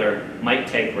someday or other might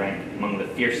take rank among the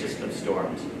fiercest of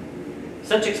storms.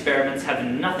 Such experiments have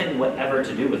nothing whatever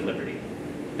to do with liberty.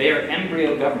 They are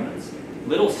embryo governments,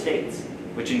 little states,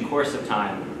 which in course of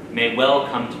time may well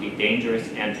come to be dangerous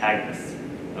antagonists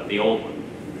of the old one.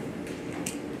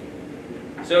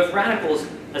 So if radicals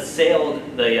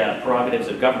assailed the prerogatives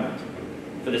of government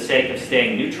for the sake of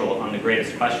staying neutral on the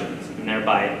greatest questions and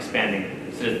thereby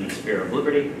expanding citizens' sphere of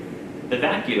liberty, the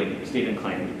vacuum, Stephen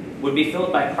claimed, would be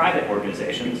filled by private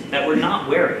organizations that were not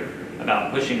wary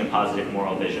about pushing a positive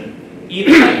moral vision,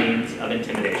 even by means of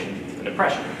intimidation and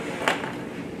oppression.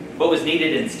 What was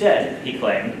needed instead, he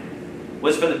claimed,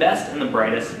 was for the best and the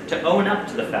brightest to own up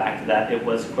to the fact that it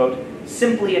was, quote,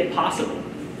 simply impossible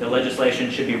that legislation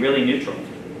should be really neutral,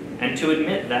 and to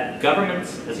admit that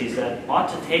governments, as he said, ought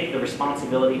to take the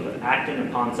responsibility of acting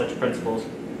upon such principles,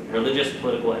 religious,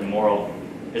 political, and moral,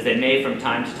 as they may from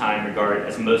time to time regard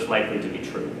as most likely to be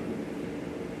true.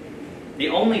 The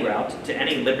only route to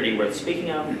any liberty worth speaking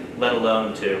of, let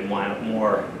alone to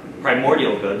more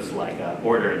primordial goods like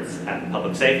ordinance and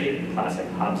public safety, classic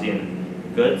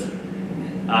Hobbesian goods,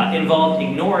 involved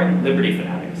ignoring liberty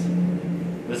fanatics.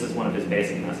 This is one of his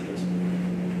basic messages.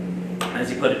 As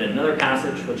he put it in another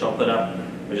passage, which I'll put up,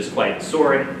 which is quite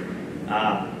soaring,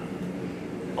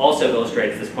 also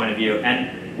illustrates this point of view.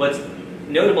 And what's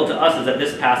notable to us is that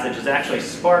this passage is actually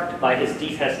sparked by his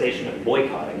detestation of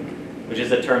boycotting, which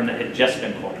is a term that had just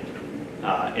been coined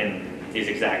in these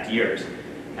exact years,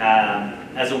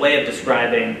 as a way of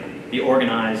describing the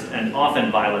organized and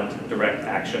often violent direct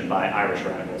action by Irish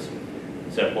radicals.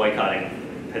 So boycotting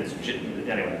has,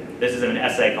 anyway, this is in an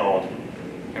essay called,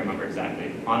 I can't remember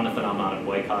exactly, On the Phenomenon of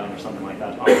Boycotting or something like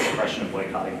that, on the suppression of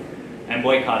boycotting. And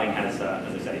boycotting has,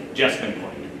 as I say, just been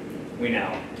coined. We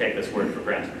now take this word for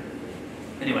granted.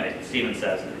 Anyway, Stephen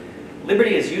says,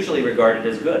 liberty is usually regarded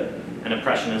as good, and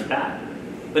oppression as bad.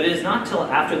 But it is not till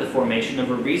after the formation of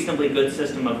a reasonably good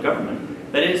system of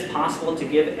government that it is possible to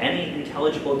give any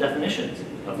intelligible definitions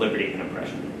of liberty and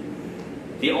oppression.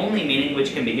 The only meaning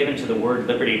which can be given to the word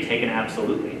liberty taken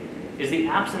absolutely is the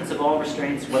absence of all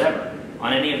restraints whatever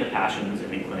on any of the passions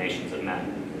and inclinations of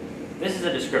men. This is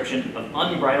a description of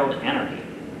unbridled anarchy,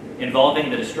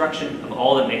 involving the destruction of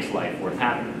all that makes life worth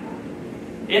having.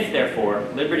 If, therefore,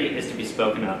 liberty is to be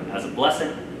spoken of as a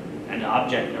blessing and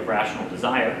object of rational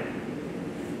desire,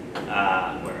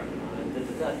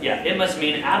 it must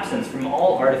mean absence from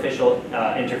all artificial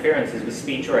interferences with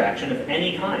speech or action of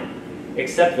any kind,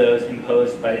 except those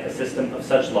imposed by a system of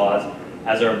such laws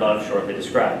as are above shortly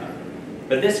described.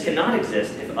 But this cannot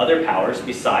exist if other powers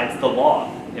besides the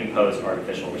law impose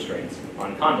artificial restraints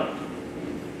on conduct.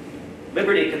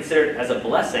 Liberty considered as a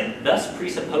blessing thus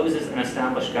presupposes an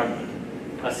established government,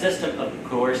 a system of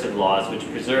coercive laws which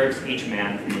preserves each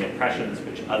man from the oppressions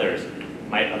which others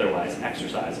might otherwise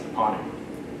exercise upon him.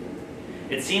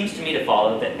 It seems to me to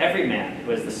follow that every man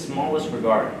who has the smallest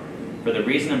regard for the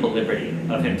reasonable liberty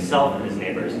of himself and his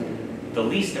neighbors, the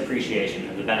least appreciation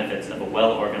of the benefits of a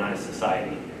well-organized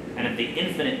society, and of the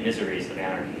infinite miseries of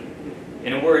anarchy.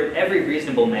 In a word, every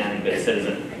reasonable man and good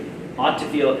citizen ought to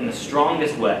feel in the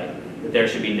strongest way that there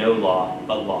should be no law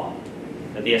but law,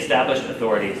 that the established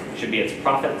authorities should be its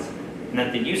prophets, and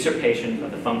that the usurpation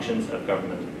of the functions of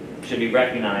government should be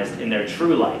recognized in their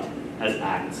true light as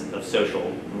acts of social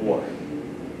war.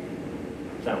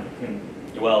 So, you can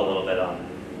dwell a little bit on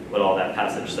what all that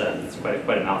passage says. It's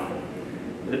quite a mouthful.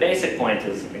 But the basic point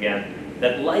is, again,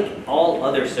 that like all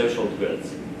other social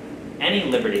goods, any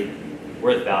liberty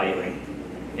worth valuing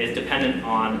is dependent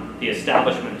on the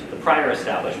establishment, the prior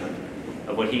establishment,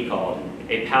 of what he called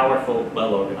a powerful,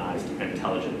 well-organized, and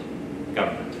intelligent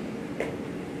government.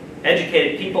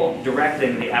 Educated people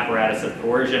directing the apparatus of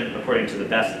coercion according to the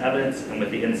best evidence and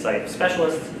with the insight of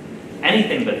specialists,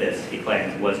 anything but this, he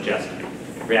claimed, was just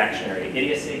reactionary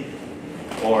idiocy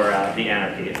or the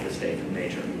anarchy of the state of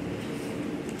nature.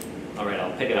 All right,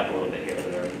 I'll pick it up a little bit here.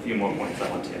 There are a few more points I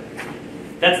want to get.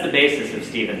 That's the basis of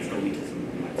Stephen's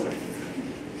elitism, you might say,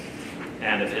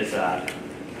 and of his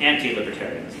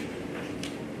anti-libertarianism.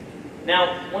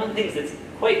 Now, one of the things that's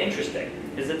quite interesting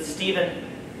is that Stephen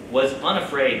was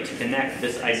unafraid to connect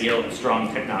this ideal of strong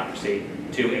technocracy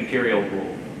to imperial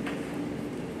rule.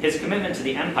 His commitment to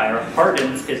the empire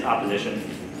hardens his opposition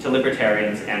to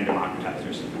libertarians and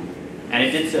democratizers, and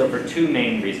it did so for two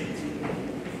main reasons.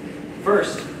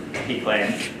 First, he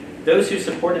claimed, those who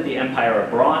supported the empire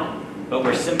abroad but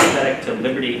were sympathetic to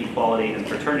liberty, equality, and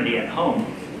fraternity at home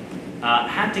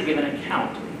had to give an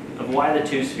account of why the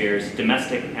two spheres,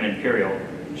 domestic and imperial,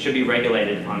 should be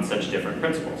regulated on such different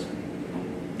principles.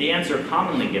 The answer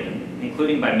commonly given,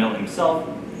 including by Mill himself,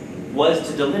 was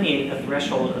to delineate a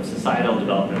threshold of societal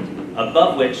development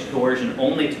above which coercion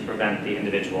only to prevent the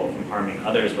individual from harming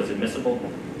others was admissible,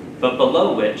 but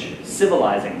below which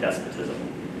civilizing despotism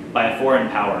by a foreign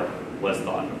power was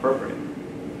thought appropriate.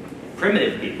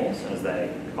 Primitive peoples, as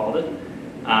they called it,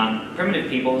 primitive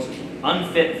peoples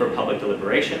unfit for public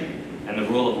deliberation and the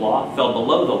rule of law fell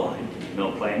below the line,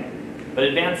 Mill claimed, but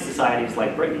advanced societies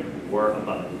like Britain were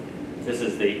above it. This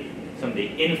is some of the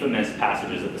infamous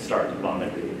passages at the start of On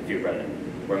Liberty, if you've read it,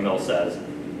 where Mill says,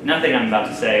 "Nothing I'm about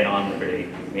to say on liberty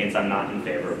means I'm not in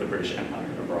favor of the British Empire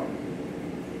abroad."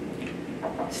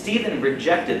 Stephen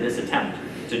rejected this attempt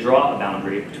to draw a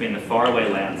boundary between the faraway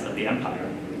lands of the empire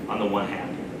on the one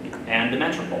hand, and the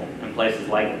metropole and places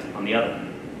like it on the other.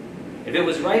 If it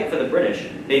was right for the British,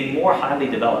 being more highly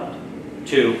developed,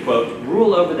 to, quote,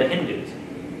 rule over the Hindus,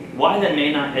 why then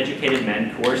may not educated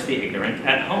men coerce the ignorant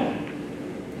at home?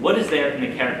 What is there in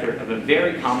the character of a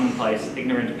very commonplace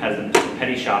ignorant peasant or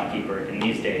petty shopkeeper in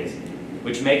these days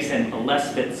which makes him a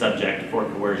less fit subject for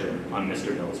coercion on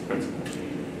Mr. Mill's principles?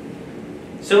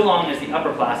 So long as the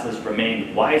upper classes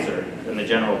remained wiser than the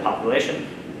general population,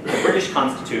 the British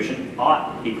Constitution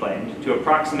ought, he claimed, to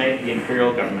approximate the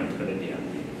imperial government of India.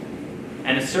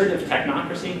 An assertive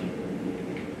technocracy,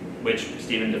 which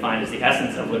Stephen defined as the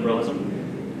essence of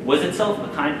liberalism, was itself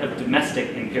a kind of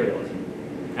domestic imperialism,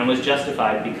 and was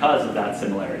justified because of that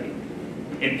similarity.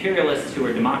 Imperialists who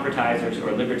were democratizers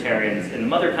or libertarians in the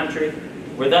mother country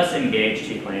were thus engaged,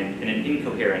 he claimed, in an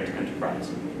incoherent enterprise.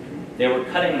 They were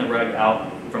cutting the rug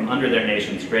out from under their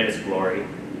nation's greatest glory,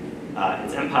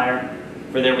 its empire,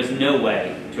 for there was no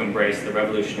way to embrace the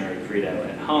revolutionary credo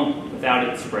at home without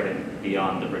it spreading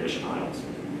beyond the British Isles.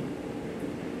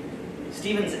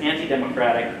 Stephen's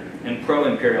anti-democratic and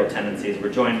pro-imperial tendencies were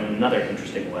joined in another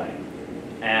interesting way.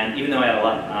 And even though I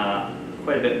had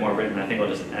quite a bit more written, I think I'll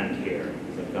just end here,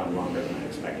 because I've gone longer than I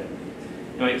expected.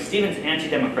 Anyway, Stephen's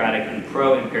anti-democratic and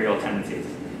pro-imperial tendencies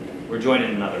were joined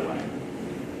in another way.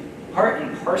 Part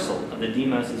and parcel of the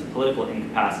demos's political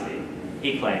incapacity,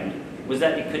 he claimed, was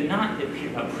that it could not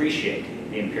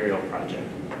appreciate the imperial project.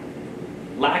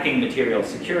 Lacking material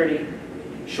security,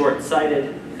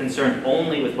 short-sighted, concerned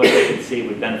only with what they could see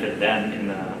would benefit them in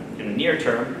the near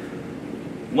term,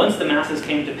 once the masses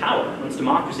came to power, once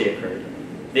democracy occurred,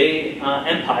 the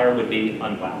empire would be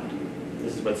unwound.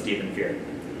 This is what Stephen feared.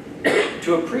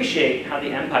 To appreciate how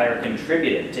the empire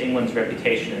contributed to England's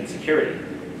reputation and security,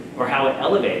 or how it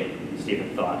elevated,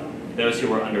 Stephen thought, those who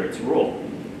were under its rule,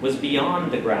 was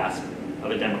beyond the grasp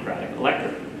of a democratic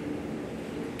electorate.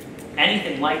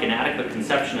 Anything like an adequate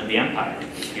conception of the empire,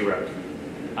 he wrote,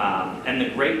 and the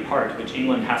great part which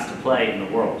England has to play in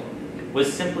the world,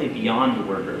 was simply beyond the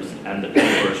workers and the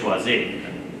petty bourgeoisie.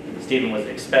 Stephen was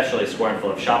especially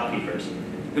scornful of shopkeepers,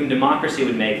 whom democracy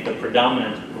would make the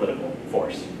predominant political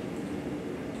force.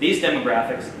 These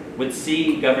demographics would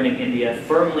see governing India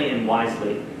firmly and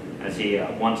wisely, as he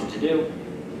wanted to do,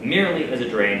 merely as a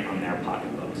drain on their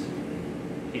pocketbooks.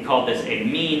 He called this a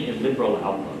mean and liberal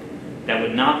outlook that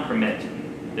would not permit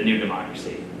the new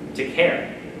democracy to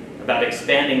care about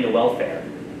expanding the welfare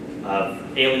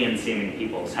of alien-seeming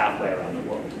peoples halfway around the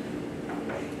world.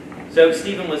 So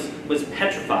Stephen was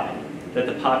petrified that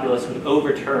the populace would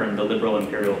overturn the liberal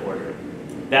imperial order,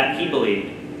 that he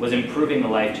believed was improving the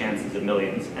life chances of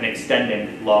millions and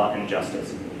extending law and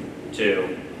justice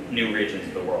to new regions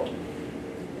of the world.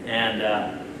 And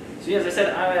so yeah, as I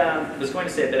said, I was going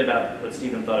to say a bit about what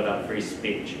Stephen thought about free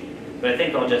speech, but I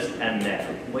think I'll just end there.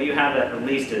 What you have at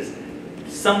least is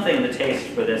something of the taste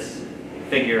for this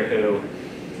figure who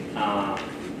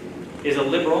is a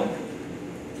liberal.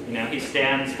 You know, he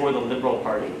stands for the Liberal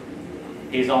Party.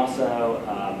 He's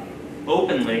also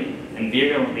openly and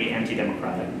virulently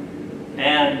anti-democratic,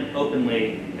 and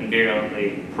openly and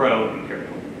virulently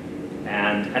pro-imperial.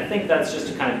 And I think that's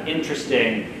just a kind of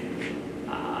interesting,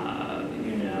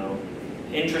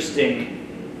 interesting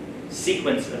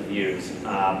sequence of views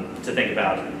to think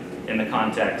about in the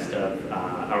context of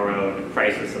our own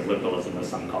crisis of liberalism, as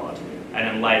some call it,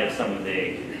 and in light of some of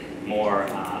the more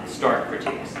stark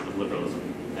critiques of liberalism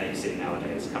that you see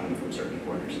nowadays coming from certain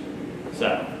quarters.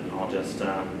 So we'll just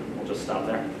stop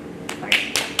there. Thanks.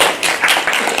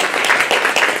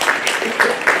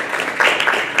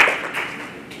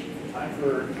 Time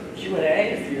for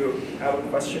Q&A. If you have a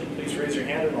question, please raise your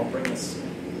hand and I'll bring this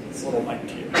little mic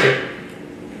to you.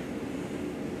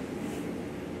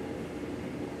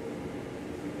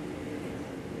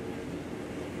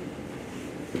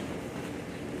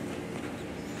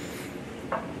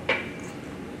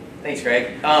 Thanks,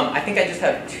 Greg. I think I just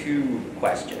have two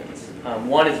questions.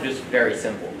 One is just very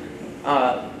simple.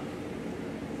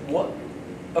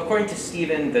 According to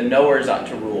Stephen, the knowers ought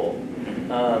to rule.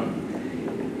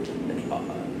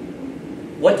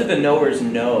 What do the knowers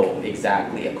know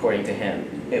exactly, according to him?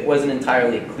 It wasn't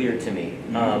entirely clear to me.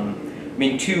 I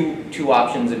mean, two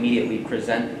options immediately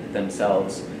present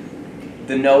themselves.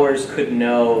 The knowers could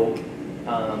know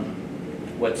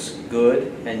what's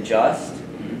good and just,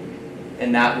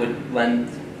 and that would lend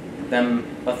them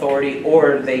authority,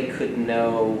 or they could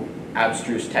know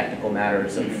abstruse technical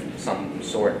matters of some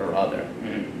sort or other.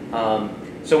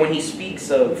 So when he speaks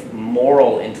of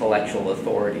moral intellectual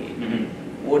authority,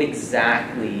 what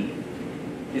exactly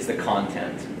is the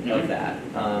content of that?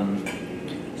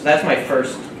 So that's my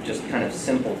first, just kind of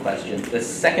simple question. The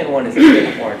second one is a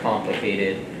bit more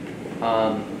complicated.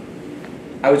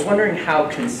 I was wondering how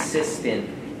consistent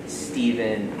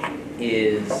Stephen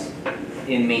is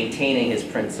in maintaining his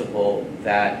principle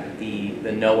that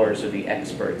the knowers or the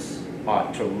experts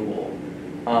ought to rule.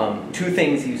 Two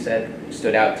things you said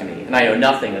stood out to me, and I know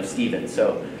nothing of Stephen,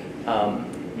 so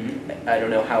I don't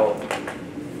know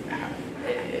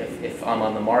if I'm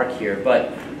on the mark here,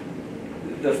 but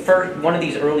the first one of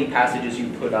these early passages you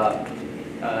put up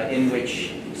in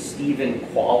which Stephen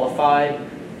qualified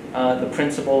the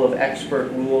principle of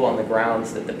expert rule on the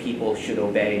grounds that the people should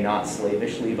obey not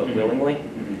slavishly but willingly.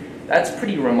 That's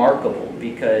pretty remarkable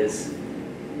because,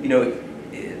 you know,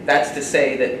 that's to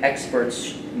say that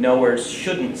experts, knowers,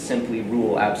 shouldn't simply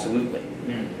rule absolutely.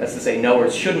 That's to say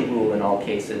knowers shouldn't rule in all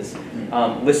cases.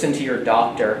 Listen to your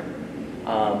doctor.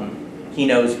 He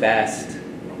knows best.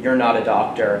 You're not a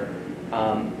doctor.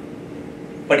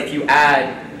 But if you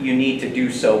add, you need to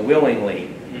do so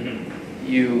willingly,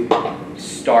 you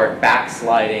start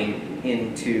backsliding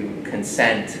into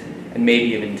consent and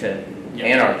maybe even to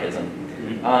anarchism.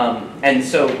 And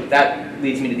so that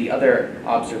leads me to the other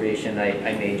observation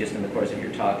I made just in the course of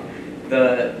your talk.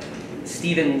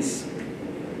 Stephen's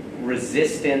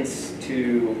resistance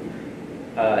to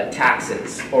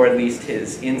taxes, or at least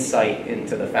his insight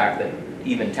into the fact that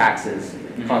even taxes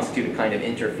constitute a kind of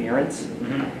interference.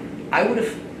 I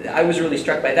was really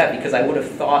struck by that because I would have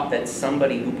thought that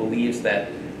somebody who believes that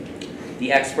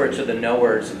the experts or the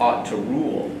knowers ought to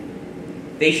rule,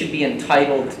 they should be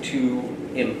entitled to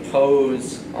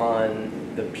impose on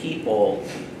the people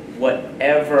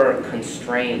whatever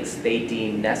constraints they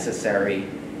deem necessary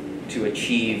to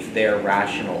achieve their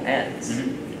rational ends.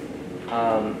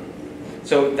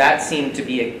 So that seemed to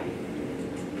be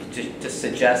to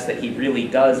suggest that he really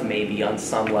does maybe on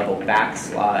some level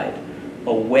backslide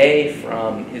away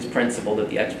from his principle that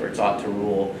the experts ought to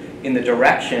rule in the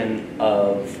direction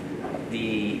of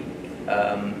the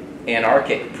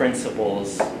anarchic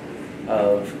principles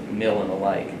of Mill and the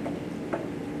like.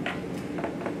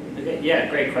 Okay, yeah,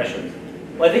 great question.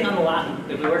 Well, I think on the last,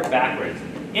 if we work backwards,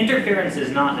 interference is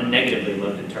not a negatively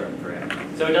loaded term for him.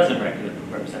 So it doesn't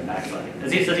represent backsliding.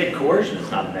 As he says, coercion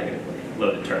is not a negatively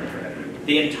loaded term for him.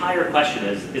 The entire question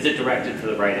is it directed to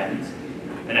the right ends?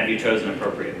 And have you chosen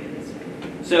appropriate means?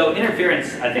 So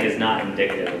interference, I think, is not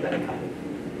indicative of any kind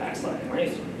of backsliding,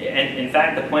 right? And in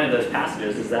fact, the point of those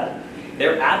passages is that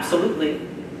they're absolutely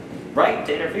right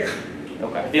to interfere.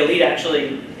 Okay. If the elite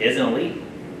actually is an elite,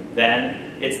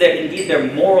 then it's indeed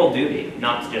their moral duty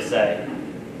not to just say,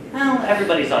 well,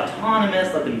 everybody's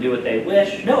autonomous, let them do what they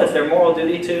wish. No, it's their moral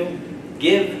duty to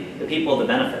give the people the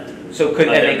benefit. So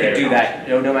they could do that,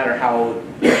 no matter how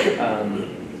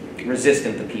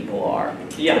resistant the people are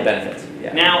to the benefits.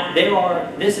 Yeah. Now,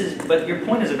 but your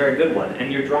point is a very good one,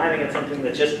 and you're driving at something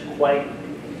that's just quite,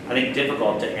 I think,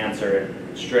 difficult to answer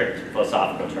in strict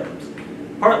philosophical terms.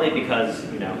 Partly because,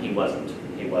 he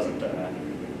wasn't a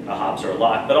Hobbes or a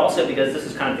Locke, but also because this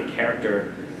is kind of the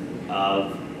character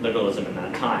of liberalism in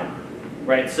that time,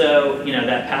 right? So,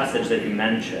 that passage that you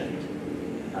mentioned,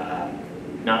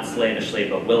 not slavishly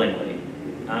but willingly.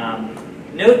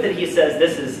 Note that he says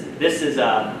this is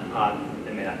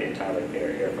it may not be entirely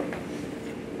clear here from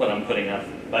what I'm putting up,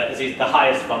 but the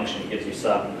highest function gives you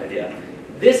some idea.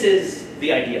 This is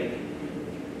the ideal,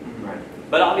 right?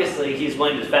 But obviously he's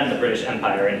willing to defend the British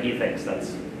Empire, and he thinks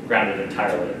that's grounded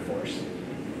entirely in force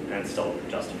and still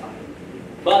justified.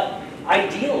 But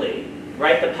ideally,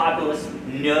 right, the populace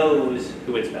knows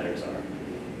who its betters are,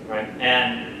 right?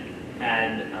 And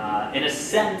in a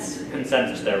sense,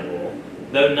 consents to their rule,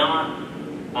 though not,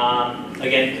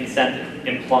 again, consent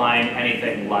implying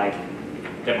anything like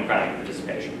democratic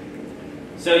participation.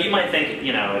 So you might think,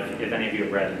 if any of you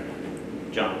have read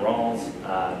John Rawls,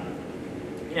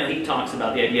 he talks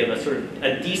about the idea of a sort of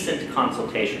a decent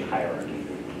consultation hierarchy,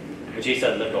 which he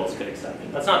said liberals could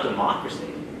accept. That's not democracy.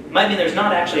 It might mean there's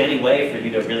not actually any way for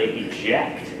you to really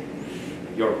eject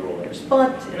your rulers,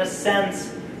 but in a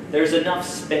sense, there's enough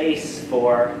space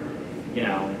for,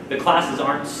 the classes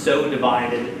aren't so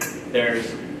divided.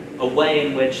 There's a way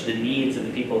in which the needs of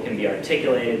the people can be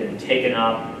articulated and taken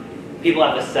up. People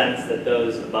have a sense that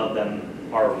those above them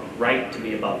are right to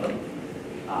be above them,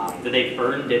 that they've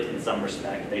earned it in some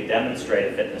respect. They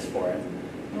demonstrate a fitness for it.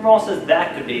 And Rawls says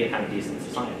that could be a kind of decent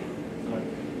society,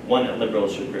 one that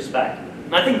liberals should respect.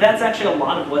 And I think that's actually a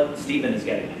lot of what Stephen is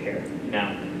getting at here.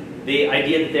 The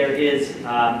idea that there is,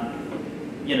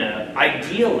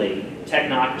 ideally,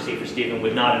 technocracy for Stephen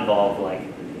would not involve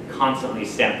constantly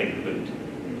stamping the boot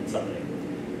in somebody.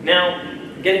 Now,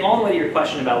 getting all the way to your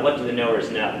question about what do the knowers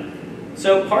know.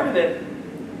 So part of it,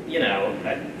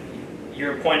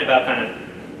 your point about kind of,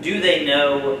 do they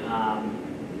know,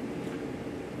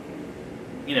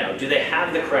 do they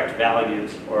have the correct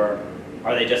values, or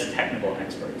are they just technical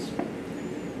experts?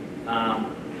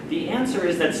 The answer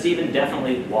is that Stephen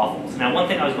definitely waffles. Now, one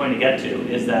thing I was going to get to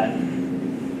is that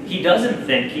he doesn't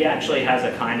think, he actually has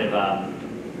a kind of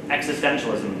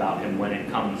existentialism about him when it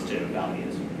comes to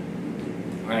values.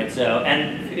 Right, so,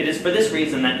 and it is for this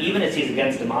reason that even as he's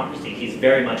against democracy, he's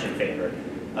very much in favor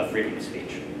of freedom of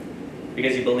speech,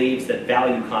 because he believes that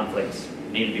value conflicts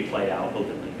need to be played out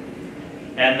openly.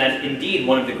 And that indeed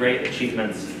one of the great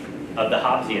achievements of the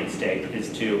Hobbesian state is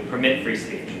to permit free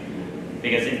speech,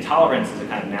 because intolerance is a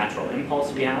kind of natural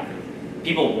impulse we have.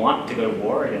 People want to go to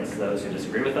war against those who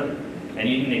disagree with them, and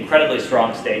you need an incredibly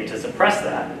strong state to suppress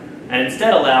that, and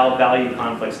instead allow value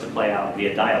conflicts to play out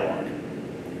via dialogue,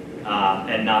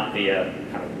 and not via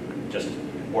kind of just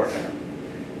warfare.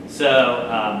 So,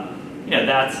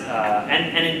 that's,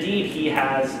 and indeed he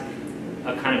has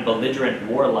a kind of belligerent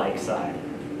warlike side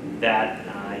that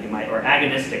you might, or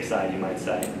agonistic side you might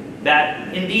say,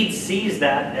 that indeed sees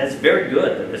that as very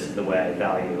good, that this is the way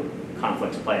value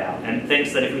conflicts play out, and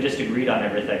thinks that if we just agreed on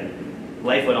everything,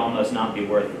 life would almost not be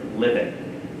worth living.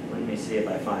 Let me see if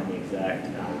I find the exact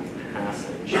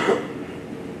passage.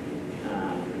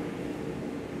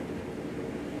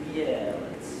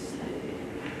 Let's see.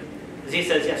 As he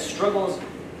says, yes,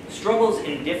 struggles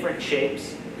in different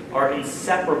shapes are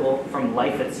inseparable from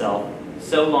life itself,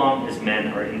 so long as men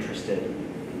are interested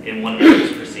in one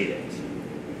another's proceedings.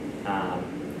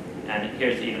 And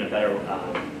here's even a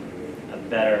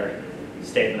better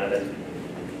statement of it.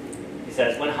 He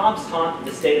says, when Hobbes taught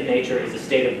the state of nature is a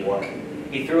state of war,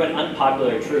 he threw an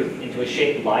unpopular truth into a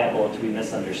shape liable to be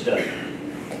misunderstood.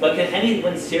 But can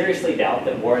anyone seriously doubt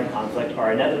that war and conflict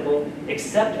are inevitable,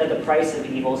 except at the price of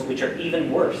evils which are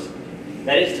even worse?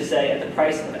 That is to say, at the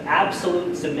price of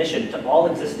absolute submission to all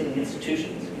existing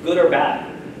institutions, good or bad,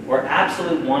 or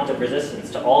absolute want of resistance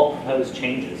to all proposed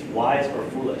changes, wise or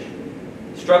foolish.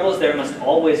 Struggles there must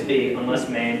always be, unless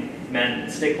men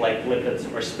stick like lipids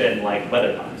or spin like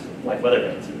weathercocks, like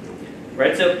weathervanes.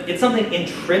 Right? So it's something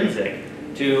intrinsic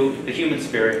to the human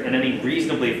spirit in any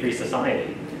reasonably free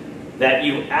society that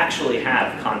you actually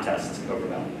have contests over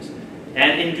values.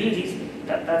 And indeed,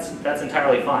 that's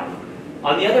entirely fine.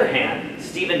 On the other hand,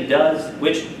 Stephen does,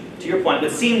 which, to your point,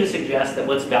 would seem to suggest that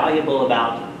what's valuable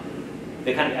about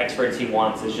the kind of experts he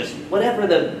wants is just whatever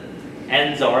the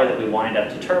ends are that we wind up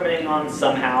determining on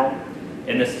somehow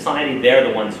in the society, they're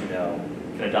the ones who know,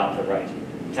 can adopt the right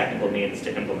technical means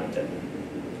to implement it.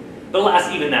 But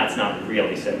alas, even that's not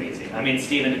really so easy. I mean,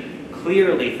 Stephen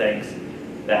clearly thinks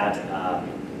that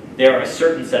there are a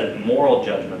certain set of moral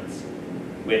judgments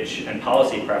and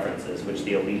policy preferences which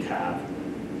the elite have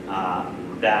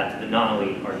that the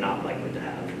non-elite are not likely to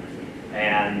have.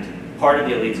 And part of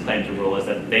the elite's claim to rule is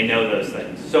that they know those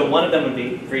things. So one of them would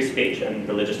be free speech and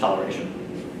religious toleration,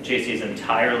 which he sees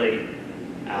entirely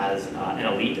as an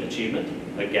elite achievement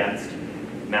against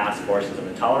mass forces of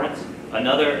intolerance.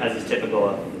 Another, as is typical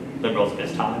of liberals of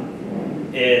his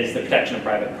time, is the protection of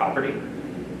private property.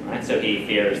 Right? So he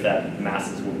fears that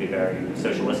masses will be very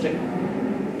socialistic,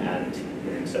 and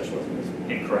socialism is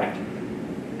incorrect.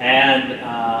 And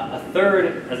a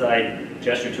third, as I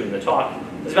gestured to in the talk,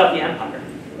 is about the empire.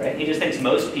 Right? He just thinks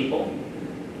most people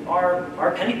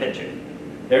are penny pinching.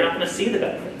 They're not going to see the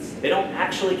benefits. They don't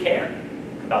actually care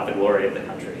about the glory of the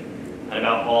country and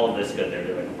about all of this good they're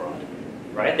doing abroad.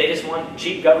 Right? They just want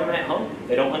cheap government at home.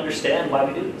 They don't understand why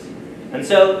we do this. And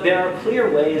so there are clear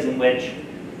ways in which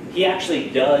he actually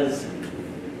does,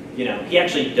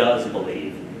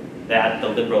 believe that the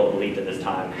liberal elite at this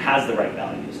time has the right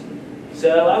values.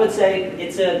 So I would say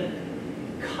it's a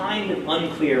kind of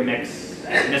unclear mishmash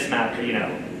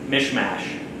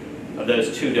of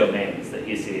those two domains that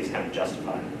he sees kind of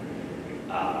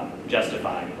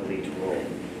justifying elite rule.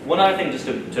 One other thing just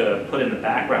to put in the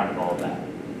background of all of that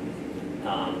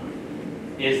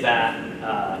is that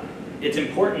it's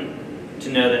important to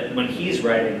know that when he's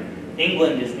writing,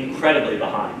 England is incredibly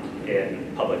behind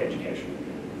in public education.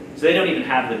 So they don't even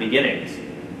have the beginnings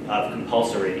of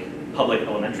compulsory public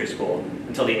elementary school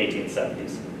until the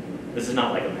 1870s. This is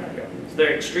not like America. So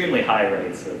there are extremely high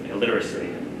rates of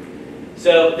illiteracy.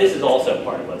 So this is also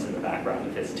part of what's in the background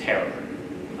of his terror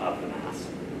of the mass,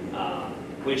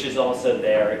 which is also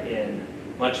there in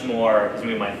much more, as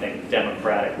we might think,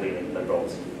 democratic-leaning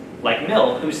liberals, like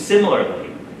Mill, who similarly,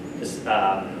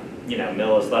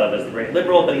 Mill is thought of as the great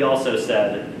liberal, but he also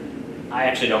said, I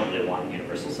actually don't really want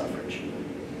universal suffrage.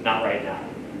 Not right now.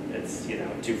 It's,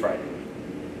 too frightening.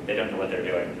 They don't know what they're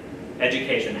doing.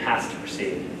 Education has to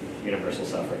precede universal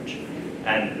suffrage.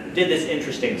 And did this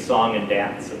interesting song and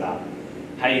dance about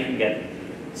how you can get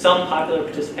some popular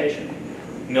participation.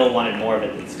 Mill wanted more of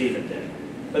it than Stephen did.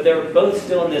 But they're both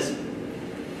still in this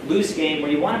loose game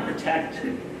where you want to protect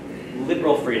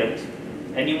liberal freedoms,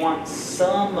 and you want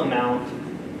some amount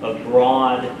of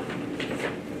broad,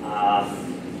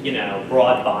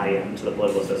 broad buy-in to the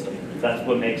political system. That's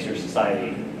what makes your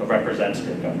society a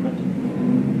representative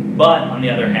government. But on the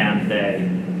other hand, they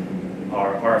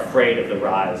are afraid of the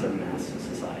rise of mass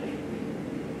society.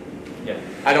 Yeah,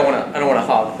 I don't want to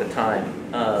hog the time,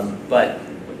 but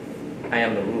I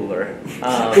am the ruler,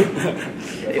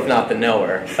 if not the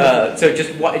knower. But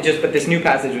this new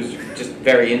passage was just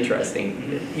very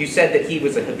interesting. You said that he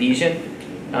was a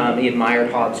Hobbesian. He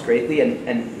admired Hobbes greatly,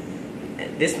 and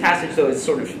this passage, though, is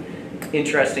sort of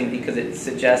interesting because it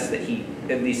suggests that he,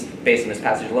 at least based on this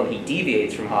passage alone, he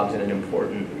deviates from Hobbes in an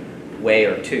important way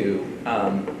or two.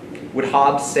 Would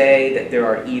Hobbes say that there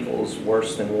are evils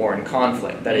worse than war and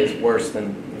conflict? That is, worse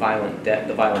than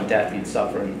the violent death you'd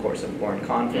suffer in the course of war and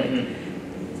conflict.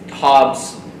 Mm-hmm.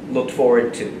 Hobbes looked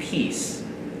forward to peace.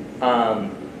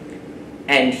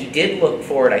 And he did look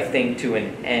forward, I think, to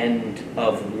an end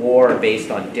of war based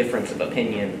on difference of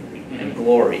opinion and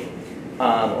glory,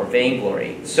 or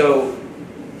vainglory. So,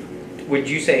 would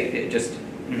you say,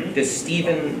 does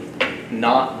Stephen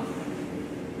not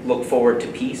look forward to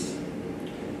peace?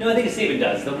 No, I think Stephen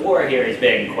does. The war here is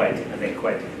being quite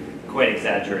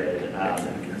exaggerated.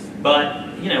 But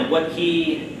what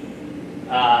he,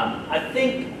 I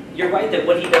think you're right that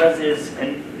what he does is,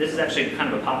 and this is actually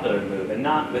kind of a popular move, and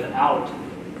not without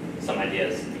some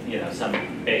ideas,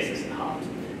 some basis in Hobbes,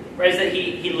 right? Is that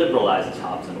he liberalizes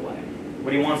Hobbes in a way.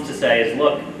 What he wants to say is,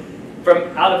 look,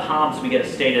 from out of Hobbes we get a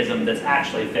statism that's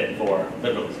actually fit for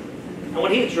liberalism. And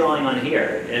what he's drawing on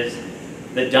here is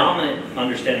the dominant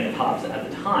understanding of Hobbes at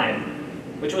the time,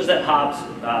 which was that Hobbes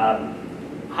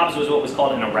was what was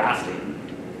called an Erastian.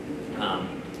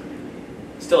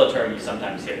 Still a term you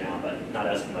sometimes hear now, but not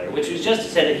as familiar, which was just to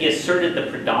say that he asserted the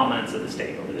predominance of the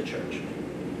state over the church.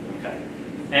 Okay.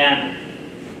 And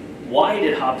why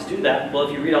did Hobbes do that? Well,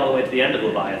 if you read all the way to the end of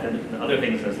Leviathan and other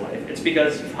things in his life, it's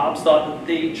because Hobbes thought that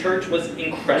the church was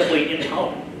incredibly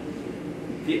intolerant.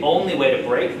 The only way to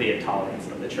break the intolerance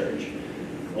of the church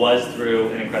was through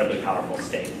an incredibly powerful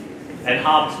state. And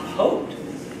Hobbes hoped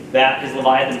that his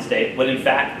Leviathan state would in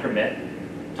fact permit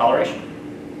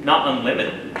toleration. Not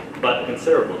unlimited, but a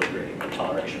considerable degree of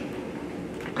toleration.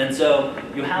 And so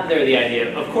you have there the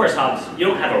idea, of course Hobbes, you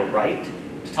don't have a right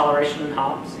to toleration in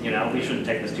Hobbes, we shouldn't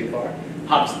take this too far.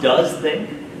 Hobbes does think,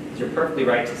 you're perfectly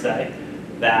right to say,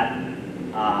 that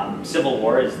civil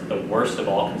war is the worst of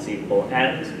all conceivable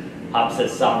ends. Hobbes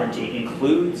says sovereignty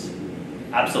includes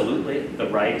absolutely the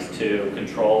right to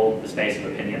control the space of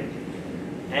opinion.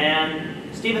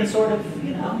 And Stephen sort of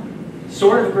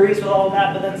agrees with all of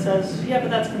that, but then says, yeah, but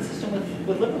that's consistent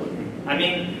with liberalism. I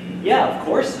mean, yeah, of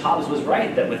course Hobbes was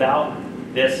right that without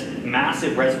this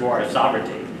massive reservoir of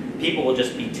sovereignty, people will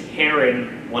just be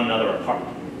tearing one another apart.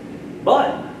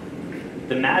 But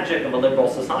the magic of a liberal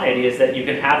society is that you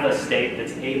can have a state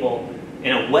that's able,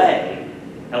 in a way,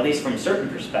 at least from certain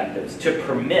perspectives, to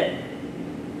permit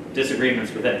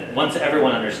disagreements within it. Once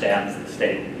everyone understands the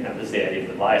state, this is the idea of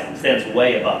the Leviathan, stands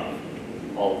way above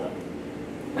all of them.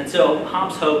 And so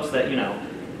Hobbes hopes that,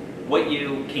 what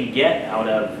you can get out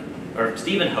of, or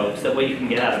Stephen hopes that what you can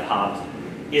get out of Hobbes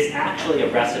is actually a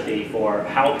recipe for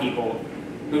how people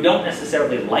who don't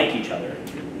necessarily like each other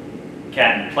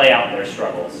can play out their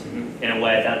struggles in a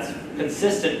way that's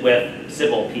consistent with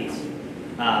civil peace.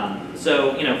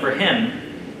 So, for him,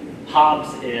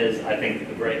 Hobbes is, I think,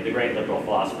 the great liberal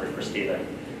philosopher for Stephen,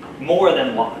 more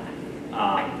than Locke,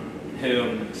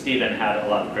 whom Stephen had a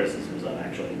lot of criticisms of,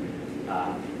 actually,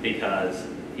 because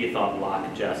he thought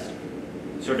Locke just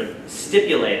sort of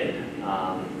stipulated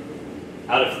out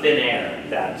of thin air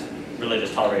that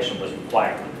religious toleration was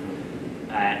required,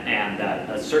 and that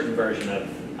a certain version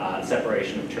of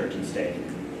separation of church and state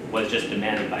was just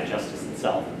demanded by justice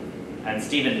itself. And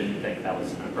Stephen didn't think that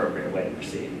was an appropriate way to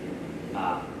proceed.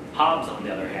 Hobbes, on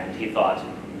the other hand, he thought,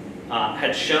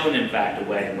 had shown, in fact, a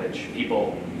way in which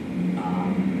people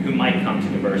who might come to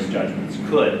diverse judgments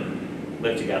could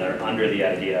live together under the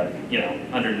idea of,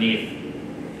 underneath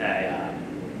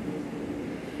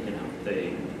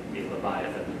the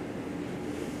Leviathan,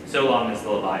 so long as the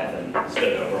Leviathan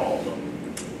stood over all of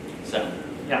them. So,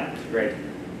 yeah, it's a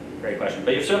great question.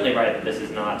 But you're certainly right that this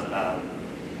is not, not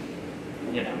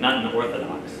an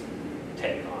orthodox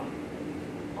take on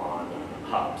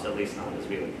Hobbes, at least not as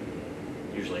we would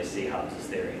usually see Hobbes'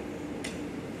 theory.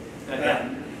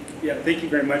 Yeah, thank you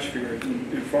very much for your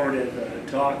informative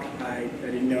talk. I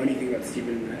didn't know anything about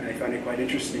Stephen. I found it quite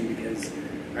interesting because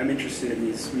I'm interested in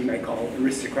these, we might call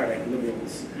aristocratic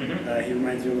liberals. He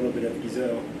reminds me a little bit of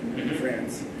Guizot in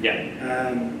France.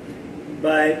 Yeah.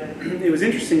 But it was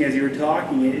interesting as you were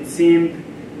talking, it seemed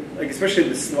like, especially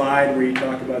the slide where you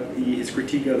talk about his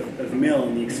critique of Mill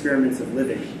and the experiments of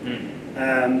living.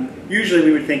 Usually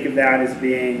we would think of that as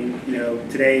being,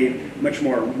 today much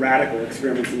more radical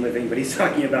experiments in living, but he's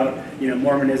talking about,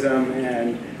 Mormonism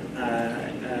and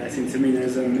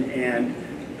Simeonism and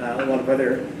a lot of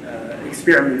other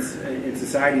experiments in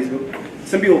societies. But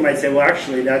some people might say, well,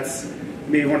 actually, that's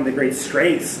maybe one of the great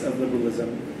strengths of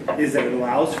liberalism, is that it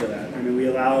allows for that. I mean, we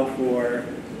allow for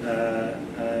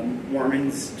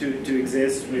Mormons to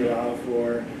exist. We allow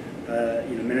for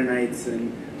Mennonites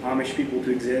and Amish people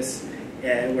to exist,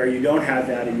 where you don't have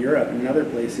that in Europe and in other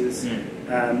places,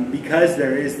 because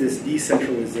there is this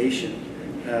decentralization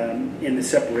in the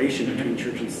separation between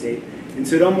church and state. And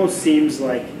so it almost seems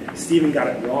like Stephen got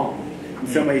it wrong. In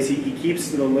some ways, he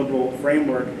keeps the liberal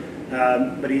framework,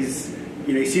 but he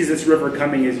sees this river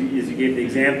coming, as you gave the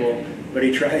example, but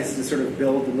he tries to sort of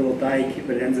build a little dike,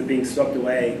 but it ends up being swept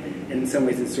away, and in some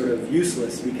ways it's sort of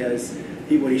useless, because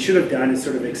what he should have done is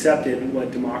sort of accepted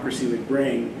what democracy would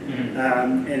bring,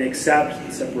 and accept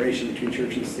the separation between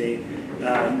church and state,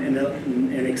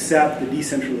 and accept the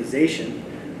decentralization,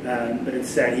 but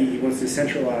instead he wants to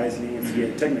centralize and he wants to be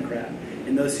a technocrat,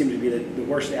 and those seem to be the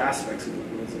worst aspects of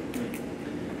liberalism.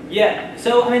 Yeah,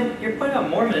 so I mean, your point about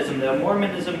Mormonism, though,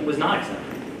 Mormonism was not accepted.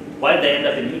 Why did they end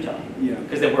up in Utah? Yeah.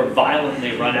 Because they were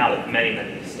violently run out of many,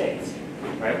 many states,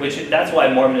 right? That's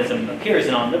why Mormonism appears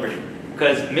in On Liberty.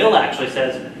 Because Mill actually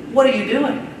says, what are you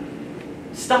doing?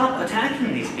 Stop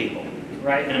attacking these people,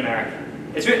 right, in America.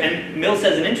 And Mill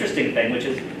says an interesting thing, which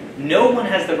is, no one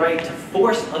has the right to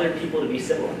force other people to be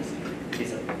civilized, he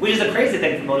said. Which is a crazy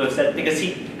thing for Mill to have said, because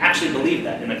he actually believed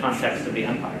that in the context of the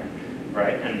empire,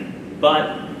 right?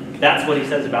 But that's what he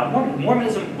says about Mormonism.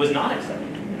 Mormonism was not accepted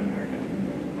in America,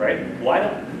 right? Why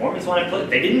don't Mormons want to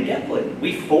political? They didn't get political.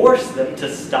 We forced them to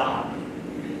stop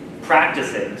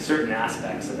practicing certain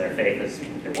aspects of their faith as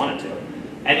they wanted to,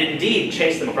 and indeed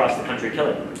chase them across the country,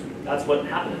 killing them. That's what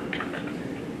happened.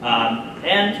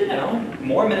 And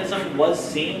Mormonism was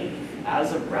seen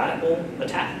as a radical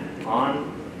attack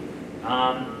on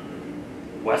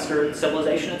Western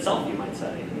civilization itself, you might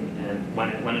say, and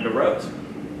when it arose,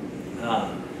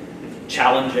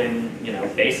 challenging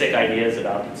basic ideas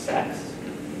about sex,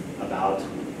 about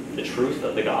the truth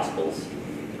of the Gospels,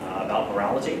 about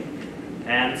morality.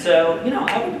 And so,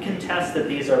 I would contest that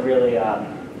these are really, that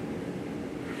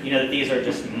these are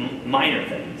just minor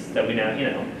things that we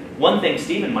know. One thing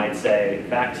Stephen might say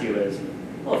back to you is,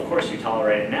 well, of course you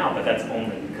tolerate it now, but that's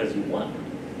only because you won.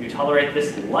 You tolerate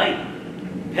this light,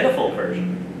 pitiful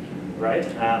version, right?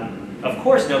 Of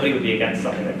course nobody would be against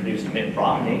something that produced Mitt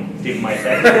Romney, Stephen might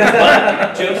say,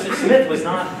 but Joseph Smith was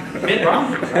not Mitt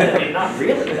Romney, right? I mean, not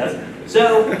really.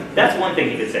 So that's one thing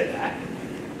he could say back.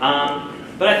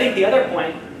 But I think the other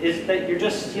point is that you're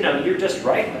just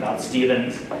right about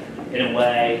Stephen's, in a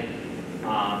way,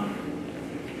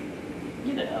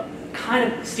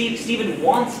 kind of, Stephen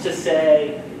wants to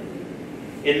say,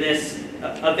 in this,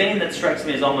 a vein that strikes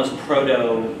me as almost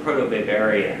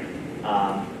proto-Weberian,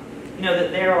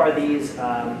 that there are these,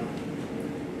 that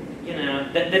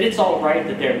it's all right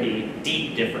that there be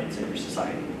deep difference in your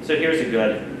society. So here's a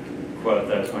good quote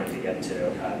that I was going to get to,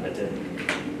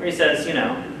 where he says,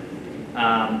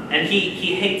 and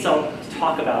he hates all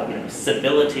talk about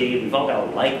civility. We've all got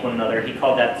to like one another. He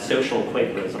called that social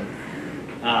Quakerism.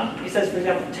 He says, for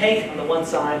example, take on the one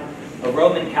side a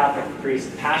Roman Catholic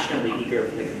priest passionately eager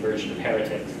for the conversion of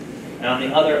heretics, and on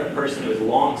the other a person who has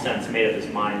long since made up his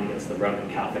mind against the Roman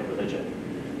Catholic religion.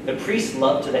 The priest's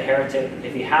love to the heretic,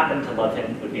 if he happened to love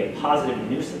him, would be a positive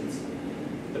nuisance.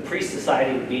 The priest's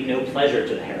society would be no pleasure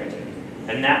to the heretic,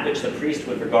 and that which the priest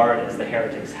would regard as the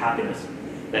heretic's happiness,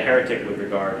 the heretic would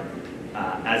regard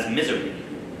as misery.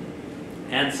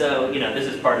 And so, this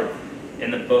is part of, in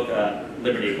the book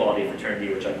Liberty, Equality,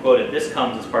 Fraternity, which I quoted, this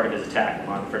comes as part of his attack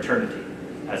on fraternity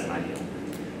as an ideal.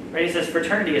 Right? He says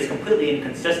fraternity is completely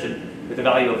inconsistent with the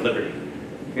value of liberty.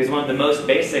 Because one of the most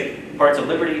basic parts of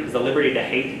liberty is the liberty to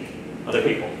hate other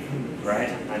people. Right?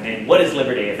 I mean, what is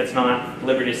liberty if it's not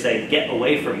liberty to say, get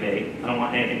away from me, I don't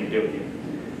want anything to do with you.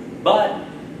 But,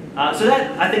 so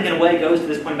that, I think, in a way, goes to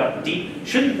this point about deep,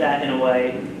 shouldn't that, in a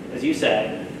way, as you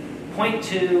say, point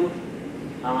to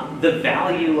the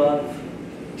value of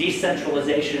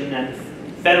decentralization and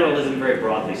federalism, very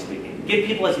broadly speaking. Give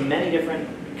people as many different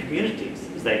communities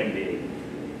as they can be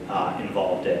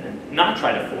involved in, and not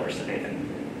try to force anything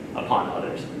upon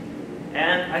others.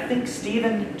 And I think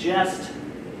Stephen just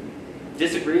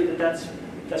disagreed that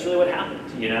that's really what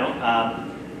happened.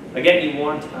 Again,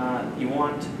 you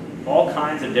want all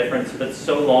kinds of difference, but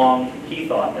so long, he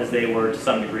thought, as they were to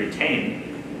some degree tamed.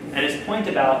 And his point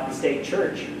about the state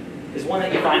church is one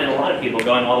that you find in a lot of people,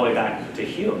 going all the way back to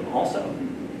Hume also.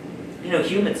 You know,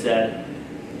 Hume had said,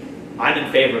 I'm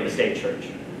in favor of the state church.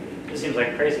 This seems like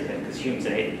a crazy thing, because Hume's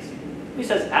an atheist. He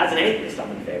says, as an atheist, I'm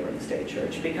in favor of the state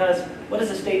church, because what does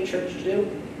the state church do?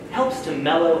 It helps to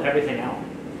mellow everything out.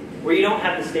 Where you don't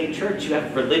have the state church, you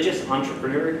have religious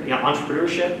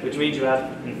entrepreneurship, which means you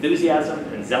have enthusiasm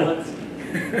and zealots.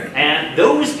 And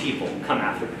those people come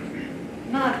after you.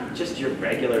 Not just your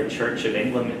regular Church of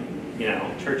England,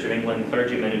 Church of England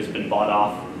clergyman who's been bought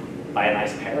off by a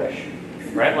nice parish,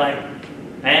 right?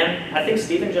 And I think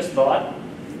Stephen just thought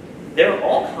there are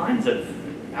all kinds of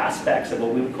aspects of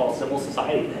what we would call civil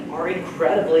society that are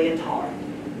incredibly intolerant,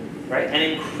 right? And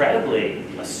incredibly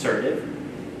assertive,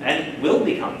 and will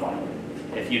become violent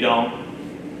if you don't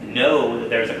know that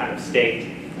there's a kind of state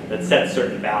that sets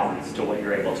certain bounds to what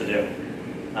you're able to do.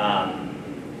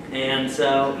 And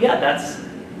so, yeah, that's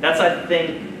I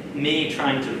think me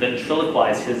trying to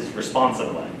ventriloquize his response in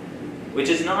a way, which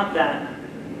is not that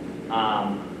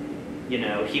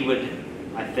he would,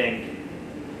 I think,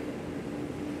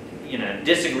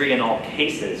 disagree in all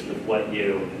cases with what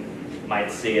you might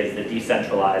see as the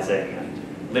decentralizing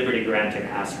and liberty-granting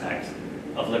aspects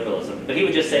of liberalism. But he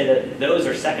would just say that those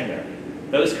are secondary.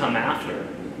 Those come after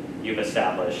you've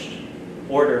established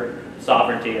order,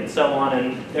 sovereignty, and so on,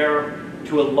 and they're,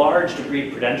 to a large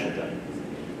degree, prudential judgments.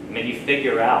 I mean, you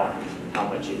figure out how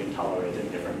much you can tolerate in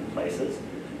different places,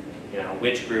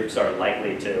 which groups are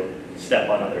likely to step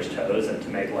on others' toes and to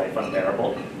make life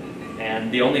unbearable. And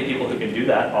the only people who can do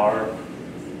that are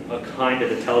a kind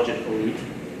of intelligent elite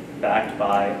backed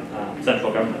by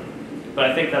central government. But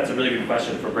I think that's a really good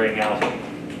question for bringing out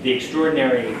the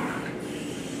extraordinarily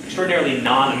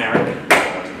non-American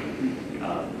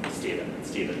quality of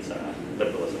Stephen's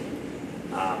liberalism.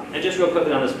 And just real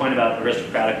quickly on this point about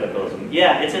aristocratic liberalism,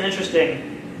 yeah, it's an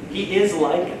interesting, he is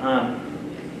like,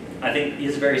 I think he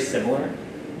is very similar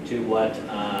to what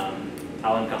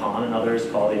Alan Kahan and others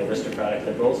call the aristocratic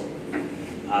liberals.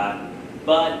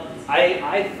 But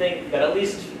I think that at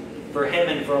least for him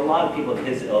and for a lot of people of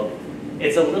his ilk,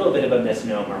 it's a little bit of a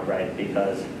misnomer, right?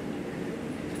 Because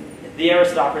the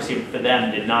aristocracy for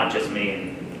them did not just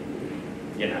mean,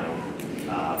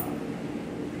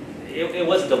 it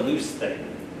wasn't a loose thing,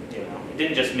 It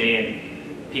didn't just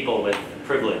mean people with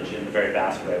privilege in the very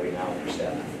vast way we now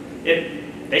understand.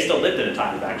 They still lived in a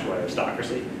time of actual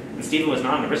aristocracy, and Stephen was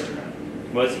not an aristocrat.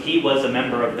 He was a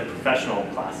member of the professional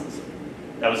classes.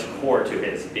 That was core to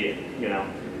his being,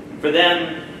 For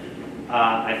them,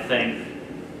 I think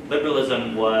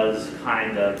liberalism was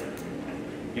kind of,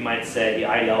 you might say, the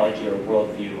ideology or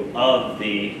worldview of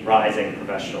the rising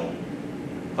professional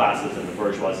classes in the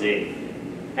bourgeoisie.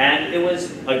 And it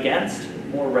was against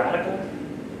more radical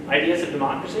ideas of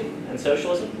democracy and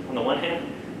socialism on the one hand,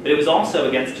 but it was also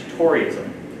against Toryism,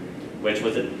 which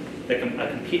was a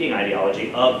competing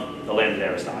ideology of the landed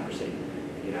aristocracy,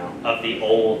 of the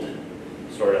old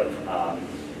sort of,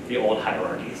 the old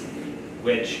hierarchies,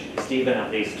 which Stephen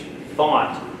at least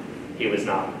thought he was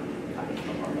not kind of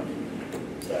a part of.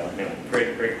 So anyway,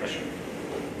 great question.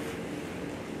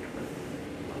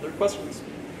 Other questions?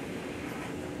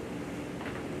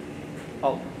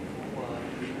 Oh.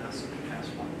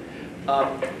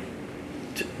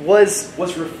 Was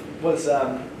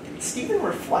Stephen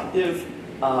reflective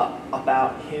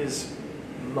about his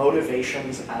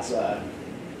motivations as a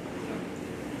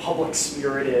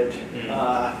public-spirited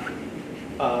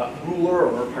ruler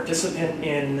or participant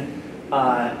in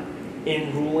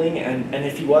ruling? And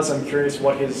if he was, I'm curious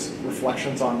what his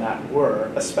reflections on that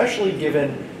were, especially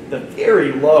given the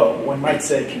very low, one might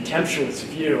say contemptuous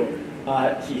view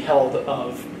he held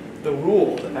of the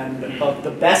ruled and of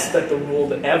the best that the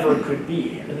ruled ever could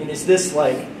be. I mean, is this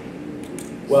like,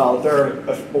 well, they're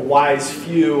a wise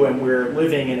few and we're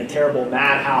living in a terrible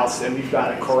madhouse and we've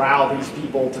got to corral these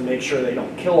people to make sure they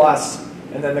don't kill us?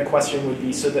 And then the question would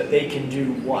be, so that they can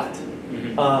do what?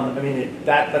 I mean,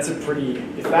 that's a pretty,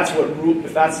 if that's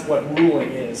what ruling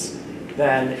is,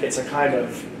 then it's a kind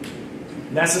of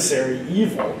necessary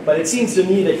evil. But it seems to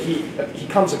me that he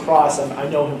comes across, and I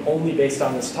know him only based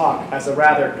on this talk, as a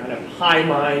rather kind of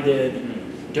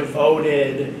high-minded,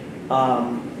 devoted,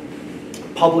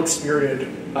 public-spirited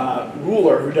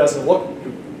ruler who doesn't look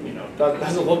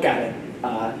at it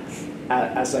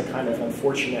as a kind of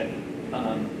unfortunate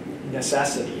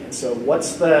necessity. And so,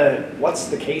 what's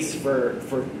the case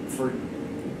for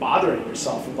bothering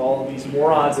yourself with all of these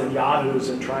morons and yahoos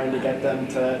and trying to get them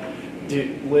to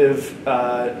live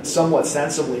somewhat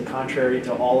sensibly, contrary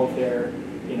to all of their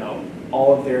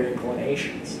all of their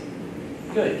inclinations.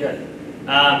 Good, good.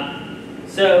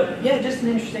 So yeah, just an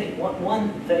interesting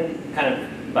one thing, kind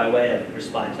of by way of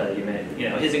responding to that you made. You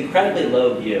know, his incredibly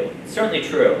low view. It's certainly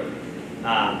true.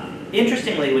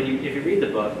 Interestingly, if you read the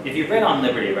book, if you've read On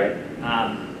Liberty, right?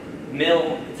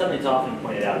 Mill, it's something that's often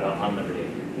pointed out about On Liberty.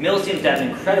 Mill seems to have an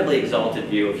incredibly exalted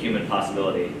view of human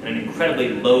possibility and an incredibly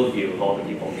low view of all the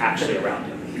people actually around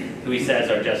him, who he says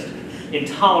are just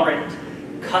intolerant,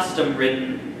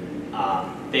 custom-ridden.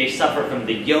 They suffer from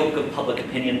the yoke of public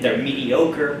opinion. They're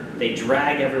mediocre. They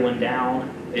drag everyone down.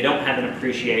 They don't have an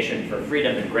appreciation for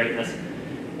freedom and greatness.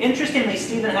 Interestingly,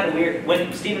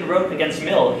 when Stephen wrote against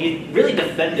Mill, he really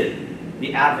defended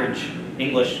the average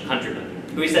English countryman,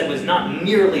 who he said was not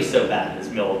nearly so bad as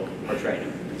Mill portrayed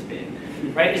him as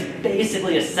being. Right? He's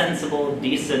basically a sensible,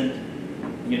 decent,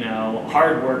 you know,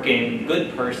 hardworking,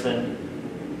 good person.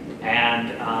 And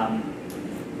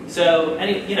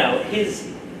you know,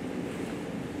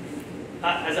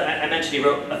 as I mentioned, he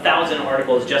wrote 1,000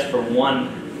 articles just for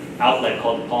one outlet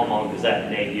called the Pall Mall Gazette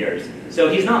in 8 years. So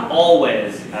he's not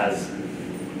always as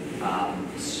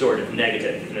sort of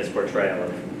negative in his portrayal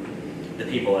of the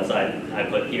people as I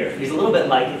put here. He's a little bit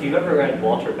like, if you've ever read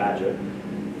Walter Bagehot,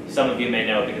 some of you may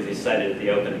know because he's cited at the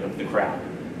opening of The Crown.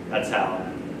 That's how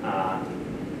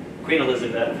Queen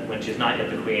Elizabeth, when she's not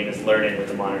yet the Queen, is learning what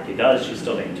the monarchy does. She's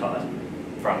still being taught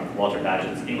from Walter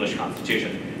Bagehot's English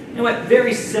Constitution. Anyway,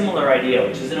 very similar idea,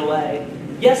 which is in a way,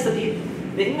 yes, the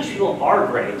English people are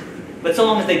great, but so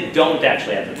long as they don't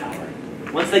actually have the power.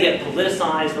 Once they get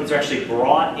politicized, once they're actually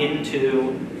brought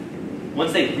into,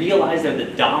 once they realize they're the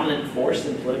dominant force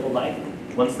in political life,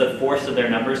 once the force of their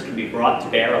numbers can be brought to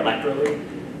bear electorally,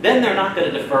 then they're not going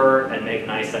to defer and make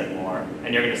nice anymore,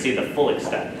 and you're going to see the full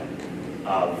extent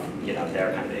of, you know,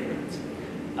 their kind of ignorance.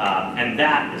 And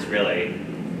that is really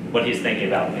what he's thinking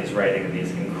about when he's writing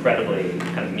these incredibly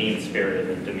kind of mean-spirited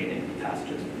and demeaning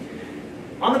passages.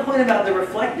 On the point about the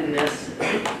reflectiveness,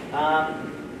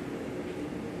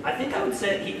 I think I would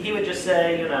say, he would just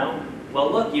say, you know, well,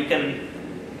 look, you can,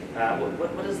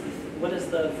 what is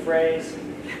the phrase?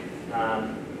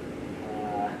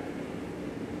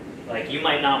 Like, you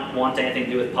might not want anything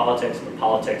to do with politics, but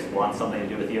politics wants something to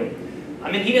do with you.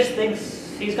 I mean, he just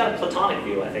thinks, he's got a Platonic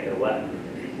view, I think, in a way,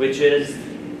 which is,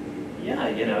 yeah,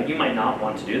 you know, you might not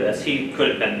want to do this. He could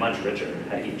have been much richer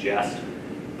had he just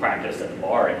practiced at the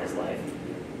bar in his life.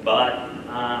 But,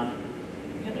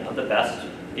 you know, the best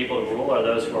people to rule are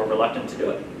those who are reluctant to do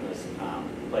it, as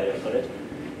Plato put it.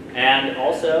 And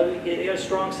also, he had a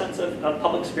strong sense of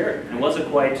public spirit, and was a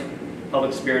quite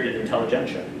public-spirited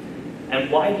intelligentsia. And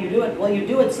why do you do it? Well, you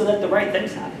do it so that the right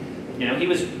things happen. You know, he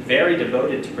was very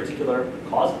devoted to particular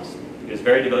causes. He was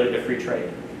very devoted to free trade,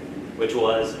 which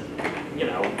was, you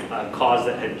know, a cause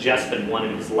that had just been won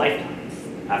in his lifetime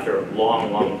after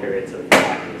long, long periods of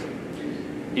activism.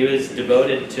 He was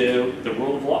devoted to the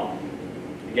rule of law.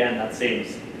 Again, that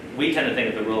seems, we tend to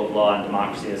think of the rule of law and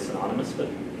democracy as synonymous, but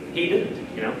he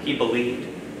didn't. You know, he believed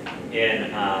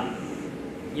in,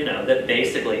 you know, that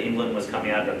basically England was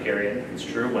coming out of a period. It's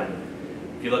true when,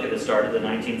 if you look at the start of the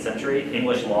 19th century,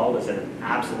 English law was in an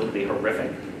absolutely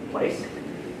horrific place.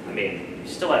 I mean, you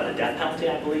still had the death penalty,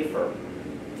 I believe, for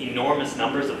enormous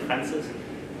numbers of offenses,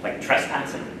 like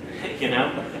trespassing, you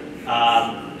know?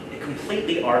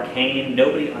 Completely arcane,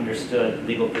 nobody understood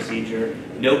legal procedure,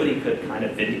 nobody could kind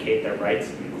of vindicate their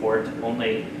rights in court,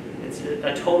 only, it's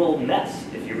a total mess.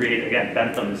 If you read, again,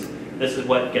 Bentham's, this is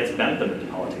what gets Bentham into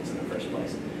politics in the first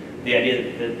place. The idea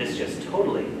that this just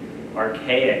totally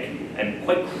archaic and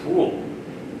quite cruel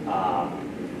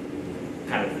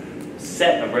kind of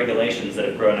set of regulations that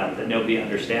have grown up that nobody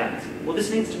understands. Well,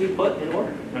 this needs to be put in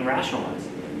order and rationalized.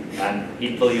 And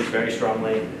he believes very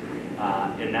strongly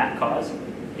in that cause.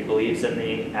 He believes in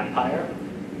the empire.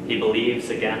 He believes,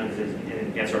 again,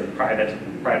 in sort of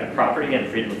private property and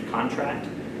freedom of contract,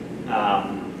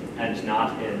 and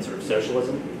not in sort of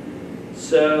socialism.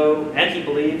 So, and he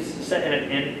believes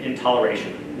in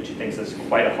toleration, which he thinks is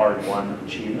quite a hard-won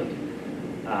achievement.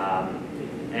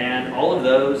 And all of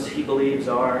those, he believes,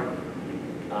 are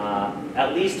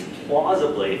at least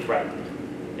plausibly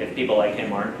threatened if people like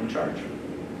him aren't in charge.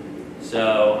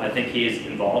 So I think he's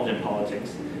involved in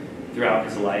politics throughout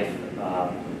his life,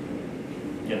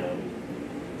 you know,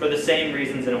 for the same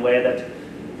reasons in a way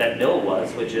that Mill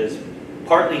was, which is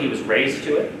partly he was raised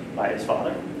to it by his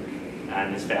father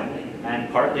and his family, and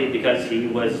partly because he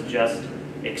was just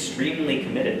extremely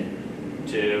committed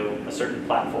to a certain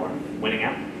platform, winning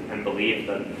out, and believed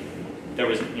that there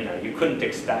was, you know, you couldn't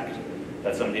expect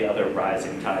that some of the other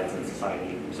rising tides in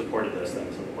society supported those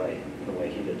things in the way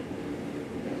he did.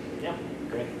 Yeah,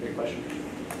 great question.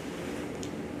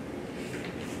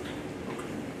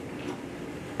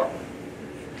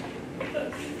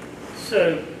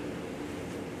 So,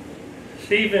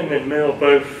 Stephen and Mill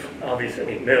both,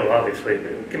 Mill obviously,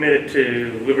 committed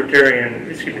to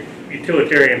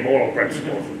utilitarian moral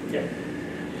principles. Yeah.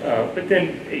 But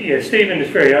then, Stephen is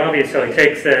very obvious how he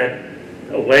takes that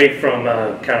away from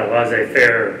a kind of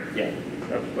laissez-faire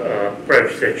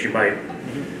approach that you might.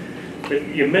 But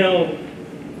Mill,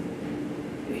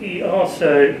 he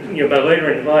also, by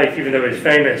later in life, even though he's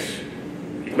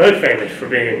most famous for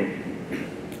being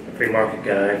a free market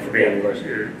guy, for being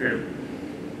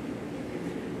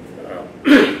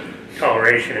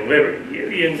toleration and liberty,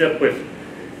 he ends up with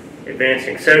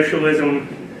advancing socialism,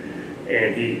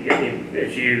 and he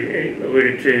as you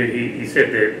alluded to, he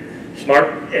said that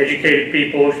smart, educated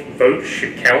people's votes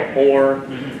should count more.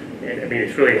 And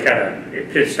it's really a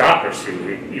plutocracy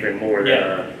even more than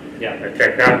a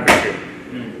technocracy.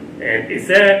 And do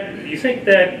you think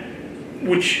that,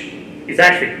 which is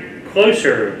actually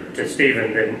closer to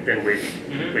Stephen than we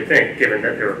think, given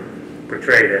that they're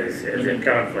portrayed as in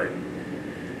conflict?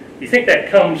 Do you think that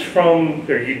comes from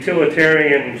their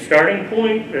utilitarian starting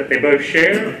point that they both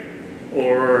share,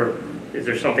 or is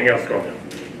there something else going on?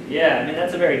 Yeah,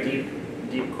 that's a very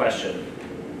deep question.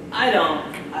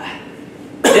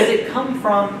 Does it come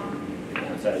from?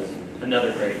 So there's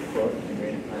another great quote. I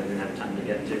didn't have time to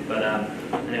get to, but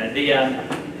anyway,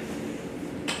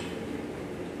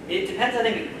 it depends. I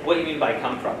think what you mean by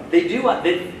come from. They I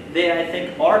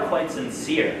think are quite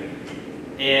sincere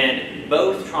in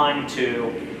both trying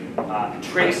to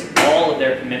trace all of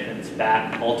their commitments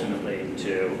back ultimately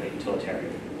to a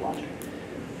utilitarian logic.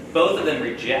 Both of them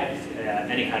reject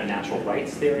any kind of natural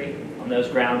rights theory on those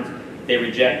grounds. They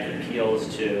reject appeals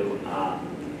to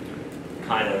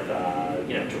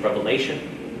to revelation.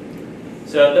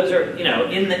 So those are,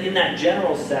 in that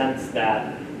general sense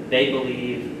that they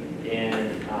believe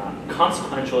in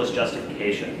consequentialist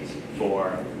justifications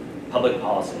for public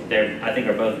policy. I think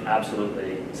are both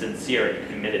absolutely sincere and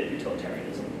committed to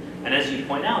utilitarianism. And as you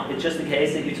point out, it's just the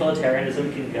case that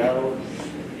utilitarianism can go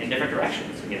in different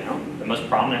directions. The most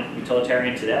prominent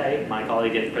utilitarian today, my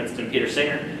colleague at Princeton, Peter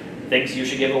Singer, thinks you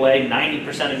should give away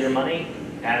 90% of your money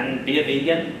and be a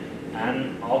vegan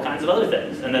and all kinds of other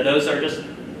things. And that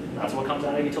that's what comes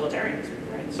out of utilitarianism,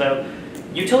 right? So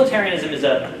utilitarianism is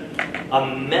a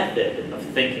method of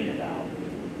thinking about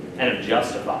and of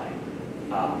justifying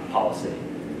policy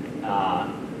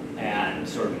and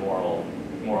sort of moral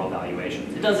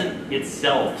valuations. It doesn't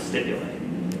itself stipulate,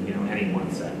 any one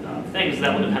set of things.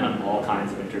 That will depend on all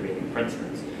kinds of intervening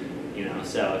principles.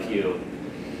 So if you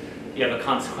have a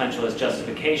consequentialist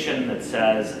justification that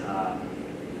says,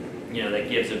 that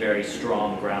gives a very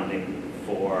strong grounding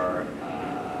for,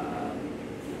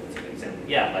 what's an example?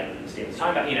 Yeah, like Stephen's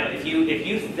talking about. If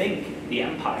you think the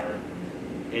empire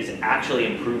is actually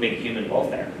improving human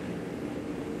welfare,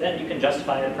 then you can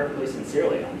justify it perfectly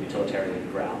sincerely on utilitarian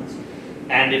grounds.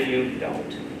 And if you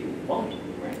don't, you won't.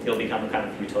 Right? You'll become a kind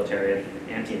of utilitarian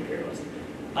anti-imperialist.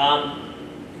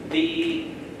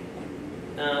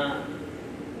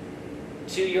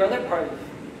 To your other part of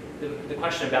the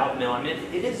question about Mill,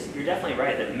 you're definitely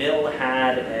right that Mill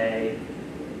had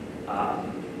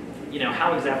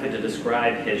how exactly to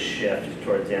describe his shift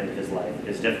towards the end of his life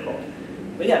is difficult.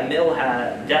 But yeah, Mill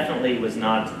definitely was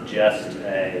not just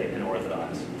an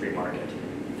orthodox free market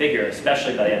figure,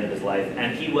 especially by the end of his life,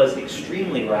 and he was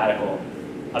extremely radical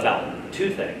about two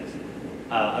things,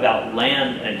 about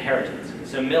land and inheritance.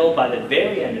 So Mill, by the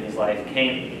very end of his life,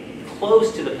 came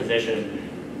close to the position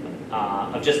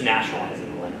of just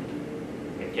nationalizing the land.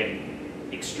 It came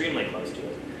extremely close to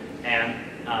it, and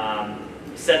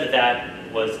said that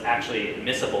was actually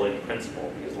admissible in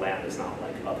principle because land is not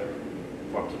like other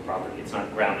forms of property. It's not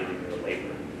grounded in your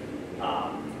labor.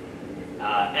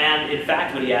 And in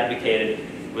fact, what he advocated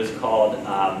was called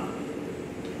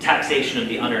taxation of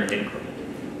the unearned increment.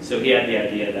 So he had the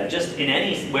idea that just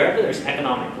wherever there's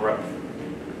economic growth,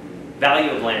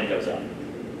 value of land goes up,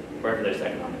 wherever there's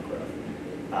economic growth.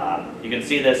 You can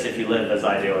see this if you live, as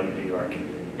I do, in the New York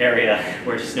area,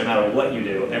 where just no matter what you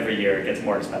do, every year it gets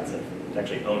more expensive to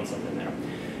actually own something there.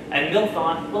 And Mill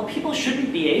thought, well, people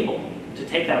shouldn't be able to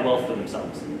take that wealth for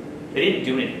themselves. They didn't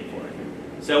do anything for it.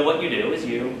 So what you do is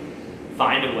you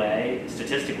find a way,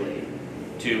 statistically,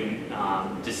 to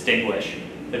distinguish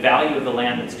the value of the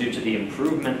land that's due to the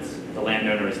improvements the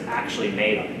landowner has actually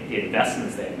made on it, the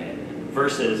investments they've made,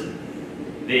 versus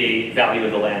the value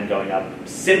of the land going up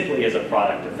simply as a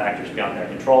product of factors beyond their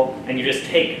control, and you just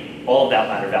take all of that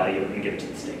latter value and give it to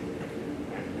the state,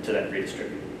 right, to then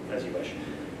redistribute as you wish.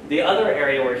 The other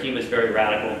area where he was very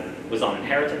radical was on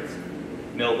inheritance.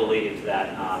 Mill believed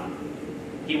that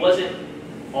he wasn't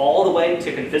all the way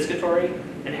to confiscatory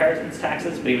inheritance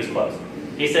taxes, but he was close.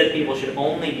 He said people should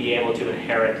only be able to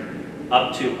inherit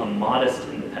up to a modest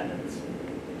independence.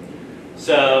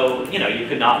 So, you know, you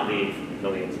could not leave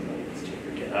millions and millions to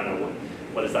your kid. I don't know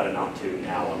what does that amount to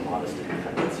now, a modest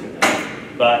independence, who knows.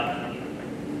 But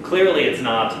clearly it's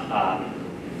not,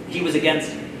 he was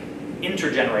against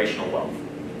intergenerational wealth.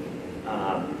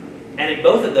 And in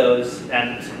both of those,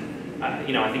 and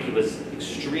you know, I think he was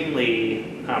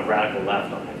extremely kind of radical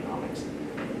left on economics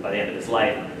by the end of his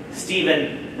life.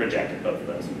 Stephen rejected both of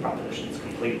those propositions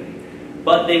completely.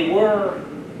 But they were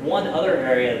one other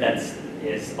area that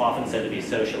is often said to be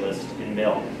socialist in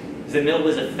Mill, is that Mill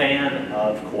was a fan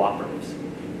of cooperatives.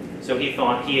 So he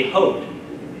hoped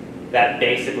that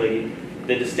basically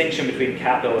the distinction between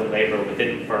capital and labor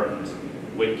within firms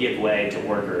would give way to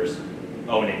workers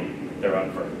owning their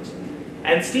own firms.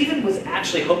 And Stephen was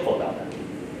actually hopeful about that.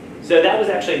 So that was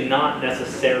actually not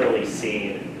necessarily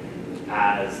seen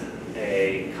as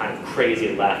a kind of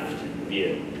crazy left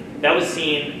view. That was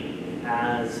seen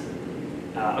as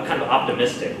a kind of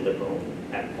optimistic liberal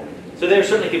endpoint. So there are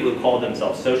certainly people who called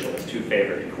themselves socialists who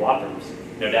favored cooperatives,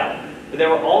 no doubt. But there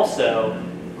were also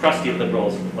crusty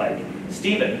liberals like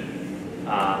Stephen,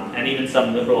 and even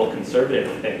some liberal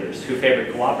conservative thinkers who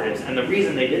favored cooperatives. And the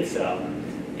reason they did so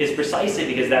is precisely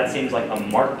because that seems like a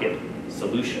market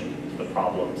solution to the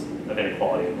problems of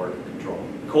inequality and worker control.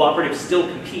 Cooperatives still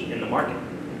compete in the market,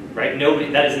 right?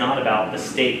 That is not about the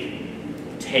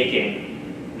state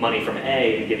taking money from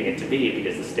A and giving it to B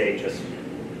because the state just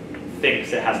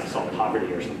thinks it has to solve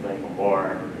poverty or something,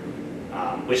 or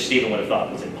which Stephen would have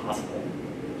thought was impossible,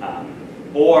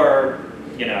 or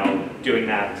you know, doing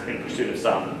that in pursuit of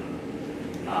some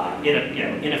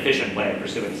inefficient way of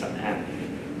pursuing some end.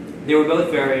 They were both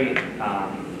very,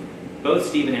 both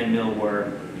Stephen and Mill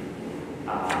were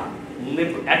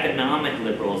economic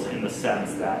liberals in the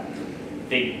sense that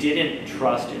they didn't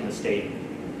trust in the state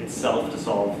itself to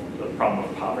solve the problem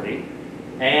of poverty,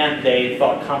 and they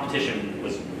thought competition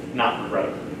was not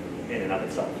growth in and of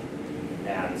itself.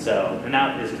 And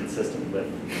that is consistent with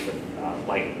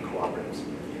liking cooperatives.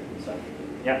 So,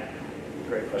 yeah,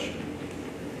 great question.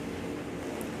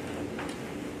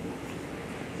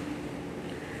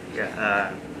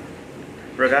 Yeah,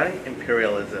 regarding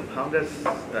imperialism, how does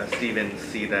Stephen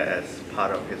see that as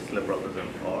part of his liberalism?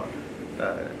 Or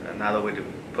another way to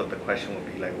put the question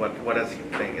would be like, what does he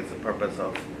think is the purpose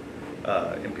of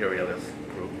imperialist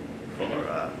group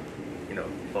for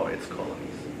for its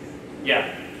colonies?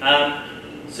 Yeah.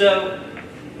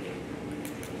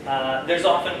 There's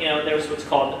often, there's what's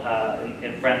called,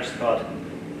 in French, it's called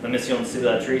la mission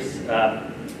civilisatrice.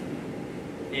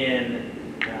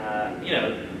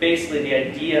 Basically the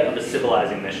idea of a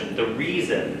civilizing mission, the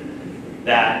reason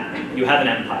that you have an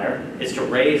empire is to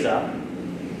raise up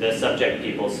the subject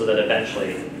peoples so that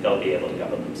eventually they'll be able to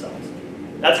govern themselves.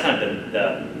 That's kind of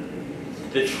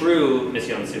the true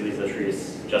mission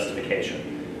civilisatrice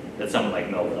justification that someone like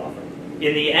Mill would offer.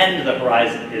 In the end, the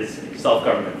horizon is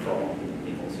self-government for all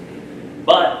peoples.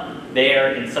 But they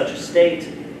are in such a state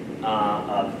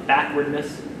of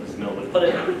backwardness, as Mill would put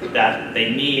it, that they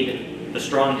need the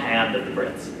strong hand of the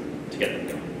Brits to get them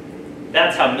going.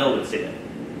 That's how Mill would see it.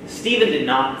 Stephen did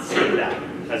not see that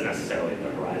as necessarily the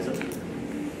horizon.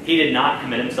 He did not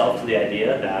commit himself to the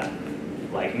idea that,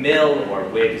 like Mill or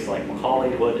Whigs like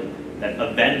Macaulay would, that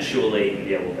eventually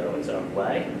India will go its own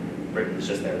way. Britain is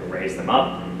just there to raise them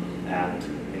up, and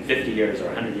in 50 years or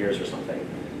 100 years or something,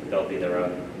 they'll be their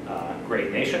own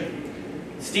great nation.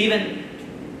 Stephen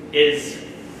is,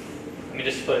 let me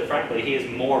just put it frankly, he is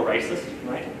more racist,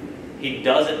 right? He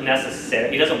doesn't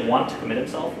want to commit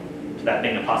himself to that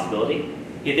being a possibility.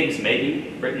 He thinks maybe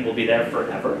Britain will be there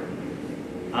forever.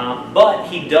 But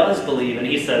he does believe, and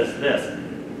he says this,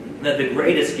 that the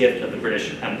greatest gift of the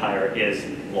British Empire is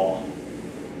law.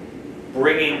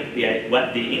 Bringing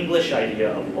the English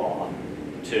idea of law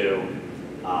to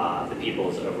the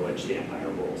peoples over which the empire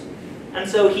rules. And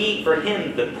so for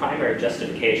him, the primary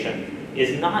justification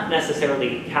is not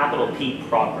necessarily capital P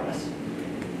progress,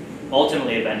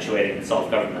 ultimately eventuating the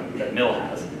self-government that Mill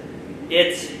has.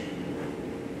 It's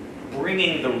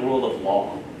bringing the rule of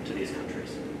law to these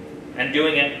countries. And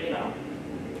doing it,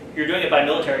 you're doing it by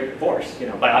military force,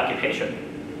 by occupation.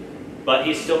 But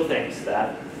he still thinks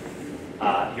that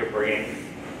you're bringing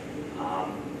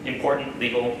important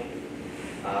legal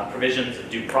provisions of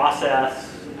due process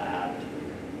and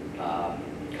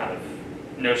kind of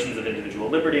notions of individual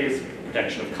liberties,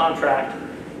 protection of contract,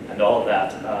 and all of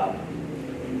that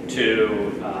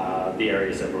to the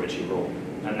areas over which he ruled.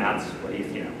 And that's what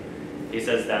he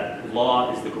says that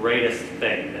law is the greatest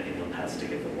thing that England has to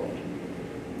give the world.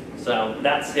 So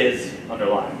that's his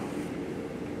underlying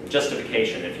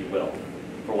justification, if you will,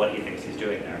 for what he thinks he's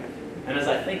doing there. And as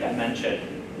I think I mentioned,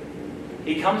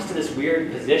 he comes to this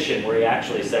weird position where he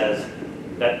actually says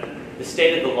that the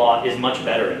state of the law is much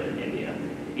better in India,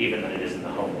 even than it is in the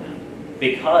homeland,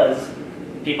 because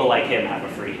people like him have a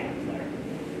free hand there.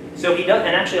 So he does,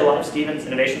 and actually a lot of Stephen's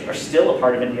innovations are still a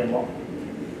part of Indian law.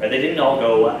 Right? They didn't all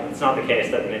go away. It's not the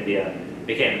case that when India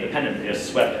became independent, they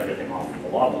just swept everything off of the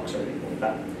law books or anything like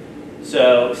that.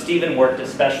 So Stephen worked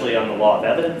especially on the law of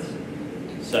evidence.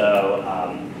 So,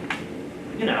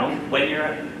 you know, when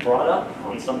you're brought up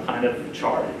on some kind of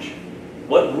charge,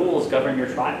 what rules govern your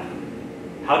trial?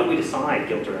 How do we decide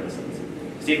guilt or innocence?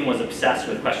 Stephen was obsessed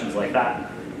with questions like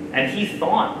that. And he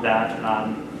thought that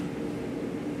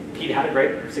he'd had a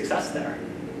great success there.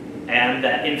 And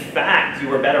that, in fact, you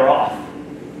were better off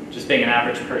just being an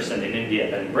average person in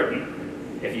India than in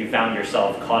Britain if you found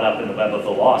yourself caught up in the web of the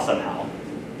law somehow.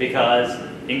 Because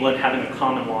England having a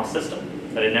common law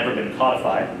system that had never been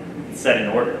codified, set in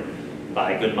order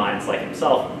by good minds like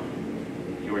himself,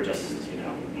 you were just, you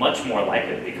know, much more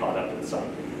likely to be caught up in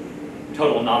some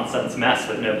total nonsense mess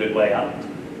with no good way out.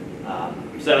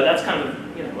 So that's kind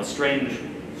of, you know, a strange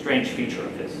feature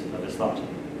of his thought.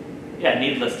 Yeah,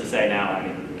 needless to say now, I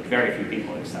mean, very few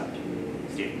people accept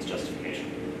Stephen's justification,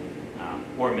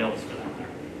 or Mill's for that matter.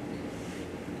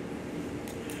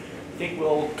 I think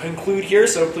we'll conclude here,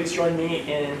 so please join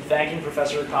me in thanking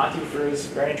Professor Conti for his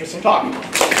very interesting talk.